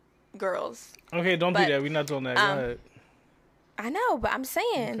girls. Okay, don't do that. We're not doing that. Go ahead. I know, but I'm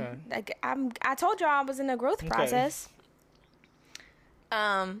saying, like, I told y'all I was in a growth process.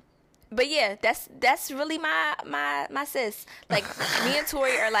 But yeah, that's really my sis. Like, me and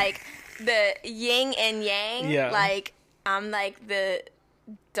Tori are like the yin and yang. Yeah. Like, I'm like the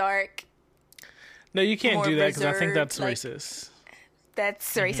dark. No, you can't do that because I think that's like, racist.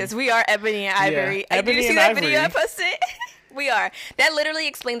 That's racist. Mm-hmm. We are Ebony and Ivory. Yeah. Ebony did you see and that Ivory. video I posted? We are. That literally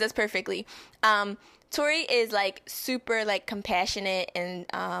explains us perfectly. Tori is like super like compassionate and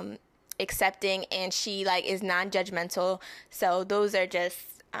accepting, and she like is non-judgmental. So those are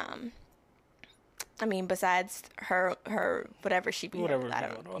just I mean, besides her whatever she be, whatever. I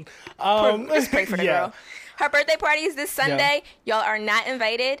don't know. Just pray for the girl. Her birthday party is this Sunday. Yeah. Y'all are not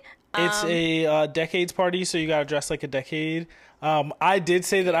invited. It's a decades party, so you gotta dress like a decade. I did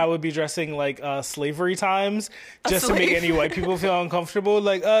say that I would be dressing like slavery times, just to make any white people feel uncomfortable.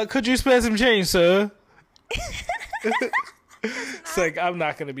 Like, could you spare some change, sir? It's like, I'm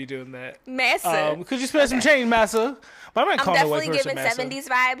not gonna be doing that. Massa. Could you spare some change, massa? I'm definitely giving 70s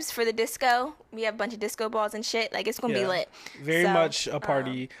vibes for the disco. We have a bunch of disco balls and shit. Like, it's gonna be lit. Very much a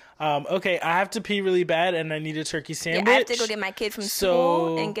party. Okay, I have to pee really bad, and I need a turkey sandwich. Yeah, I have to go get my kid from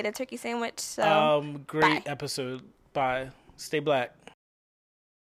school and get a turkey sandwich. So, great episode. Bye. Stay black.